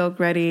gets her joke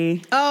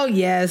ready. Oh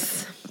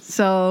yes.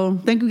 So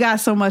thank you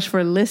guys so much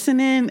for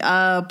listening.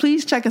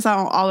 Please check us out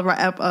on all of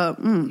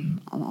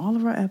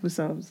our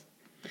episodes.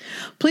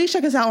 Please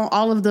check us out on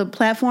all of the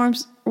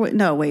platforms.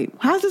 Wait.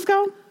 How's this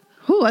go?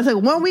 I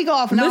took 1 week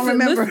off and I don't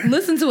remember.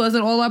 Listen to us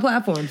on all our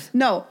platforms.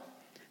 No.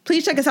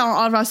 Please check us out on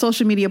all of our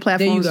social media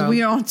platforms. There you go.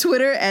 We are on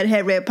Twitter at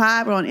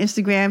HeadRapPod. We're on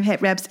Instagram,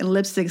 Head Wraps and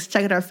Lipsticks.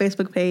 Check out our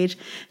Facebook page,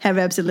 Head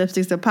Wraps and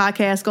Lipsticks, the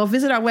podcast. Go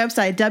visit our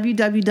website,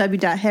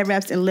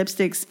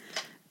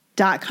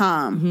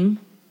 www.headwrapsandlipsticks.com. Mm-hmm.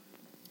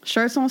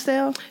 Shirts on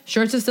sale?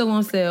 Shirts are still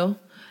on sale.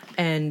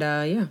 And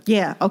yeah.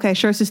 Yeah, okay.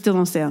 Shirts is still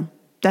on sale.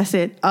 That's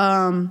it.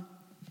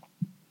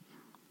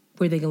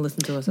 Where they can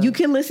listen to us. You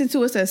can listen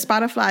to us at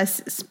Spotify.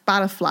 It's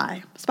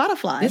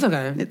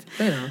okay. It's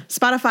They know.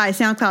 Spotify,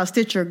 SoundCloud,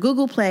 Stitcher,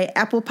 Google Play,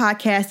 Apple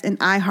Podcasts, and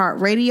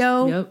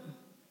iHeartRadio. Yep.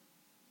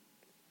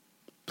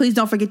 Please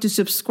don't forget to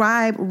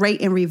subscribe,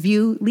 rate, and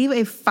review. Leave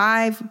us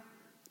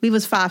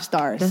 5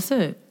 stars. That's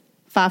it.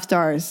 5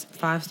 stars.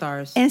 5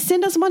 stars. And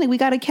send us money. We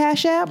got a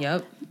Cash App.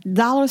 Yep.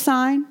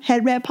 $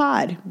 Head Wrap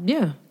Pod.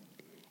 Yeah.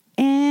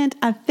 And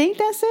I think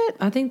that's it.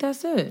 I think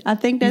that's it. I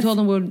think that's You told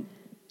them we're,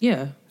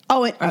 yeah.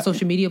 Oh, and, Our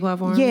social media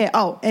platform. yeah.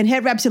 Oh, and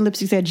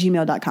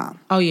headwrapsandlipsticks@gmail.com.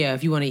 Oh, yeah.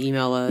 If you want to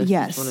email us.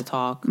 Yes. Want to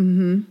talk.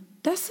 Mm-hmm.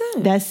 That's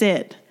it. That's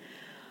it.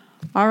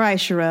 All right,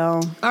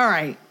 Sherelle. All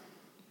right.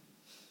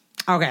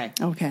 Okay.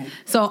 Okay.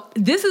 So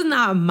this is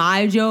not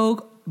my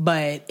joke,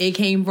 but it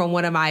came from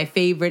one of my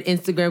favorite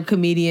Instagram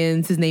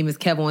comedians. His name is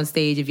Kev On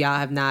Stage. If y'all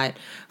have not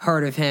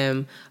heard of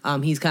him,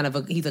 he's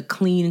a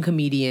clean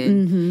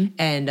comedian,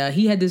 and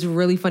he had this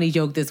really funny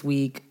joke this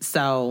week.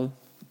 So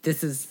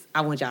I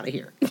want y'all to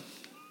hear.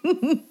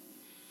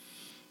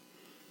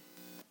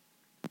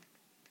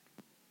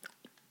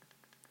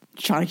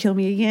 Trying to kill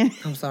me again?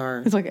 I'm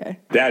sorry. It's okay.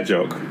 Dad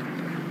joke.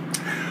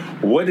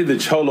 What did the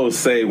Cholo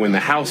say when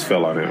the house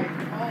fell on him?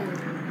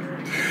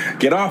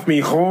 Get off me,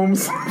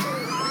 Holmes.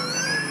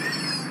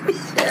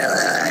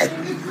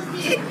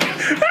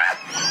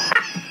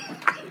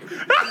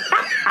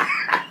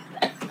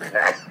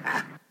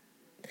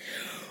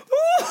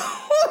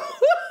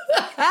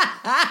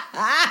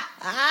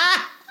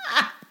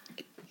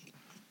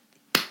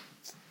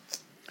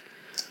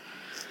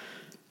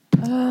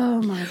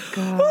 Oh my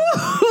God.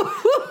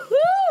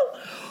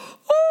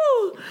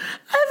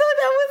 I thought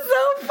that was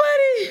so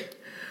funny.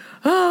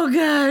 Oh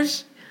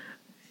gosh.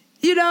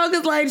 You know,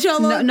 because like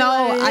Cholo. No,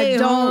 like, hey, I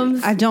don't.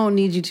 Holmes. I don't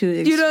need you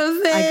to. You know what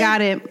I'm saying? I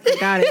got it.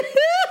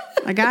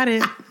 I got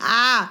it.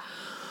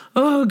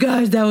 Oh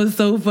gosh, that was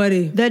so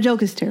funny. That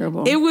joke is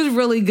terrible. It was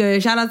really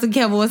good. Shout out to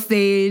Kev On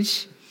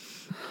Stage.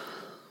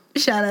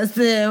 Shout out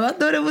to him. I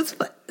thought it was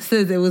fun.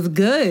 Sis, it was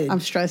good.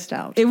 I'm stressed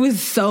out. It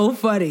was so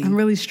funny. I'm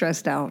really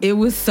stressed out. It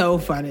was so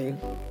funny.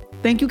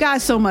 Thank you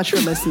guys so much for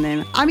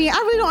listening. I mean, I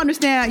really don't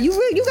understand.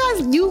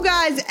 You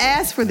guys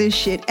ask for this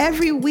shit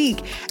every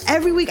week.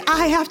 Every week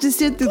I have to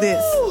sit through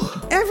this.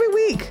 Every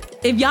week.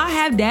 If y'all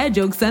have dad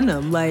jokes, send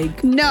them.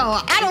 Like, no,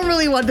 I don't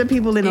really want the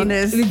people in on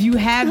this. If you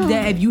have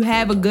if you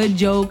have a good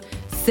joke,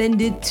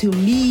 send it to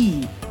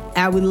me.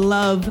 I would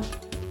love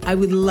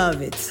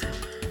it.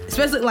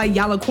 Especially like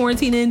y'all are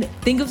quarantining.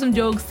 Think of some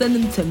jokes, send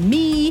them to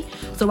me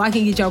so I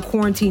can get y'all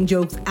quarantine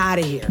jokes out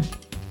of here.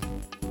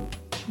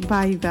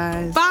 Bye, you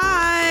guys.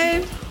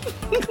 Bye.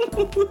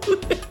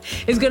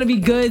 It's gonna be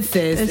good,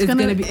 sis. It's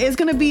gonna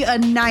be a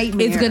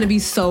nightmare. It's gonna be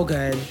so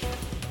good.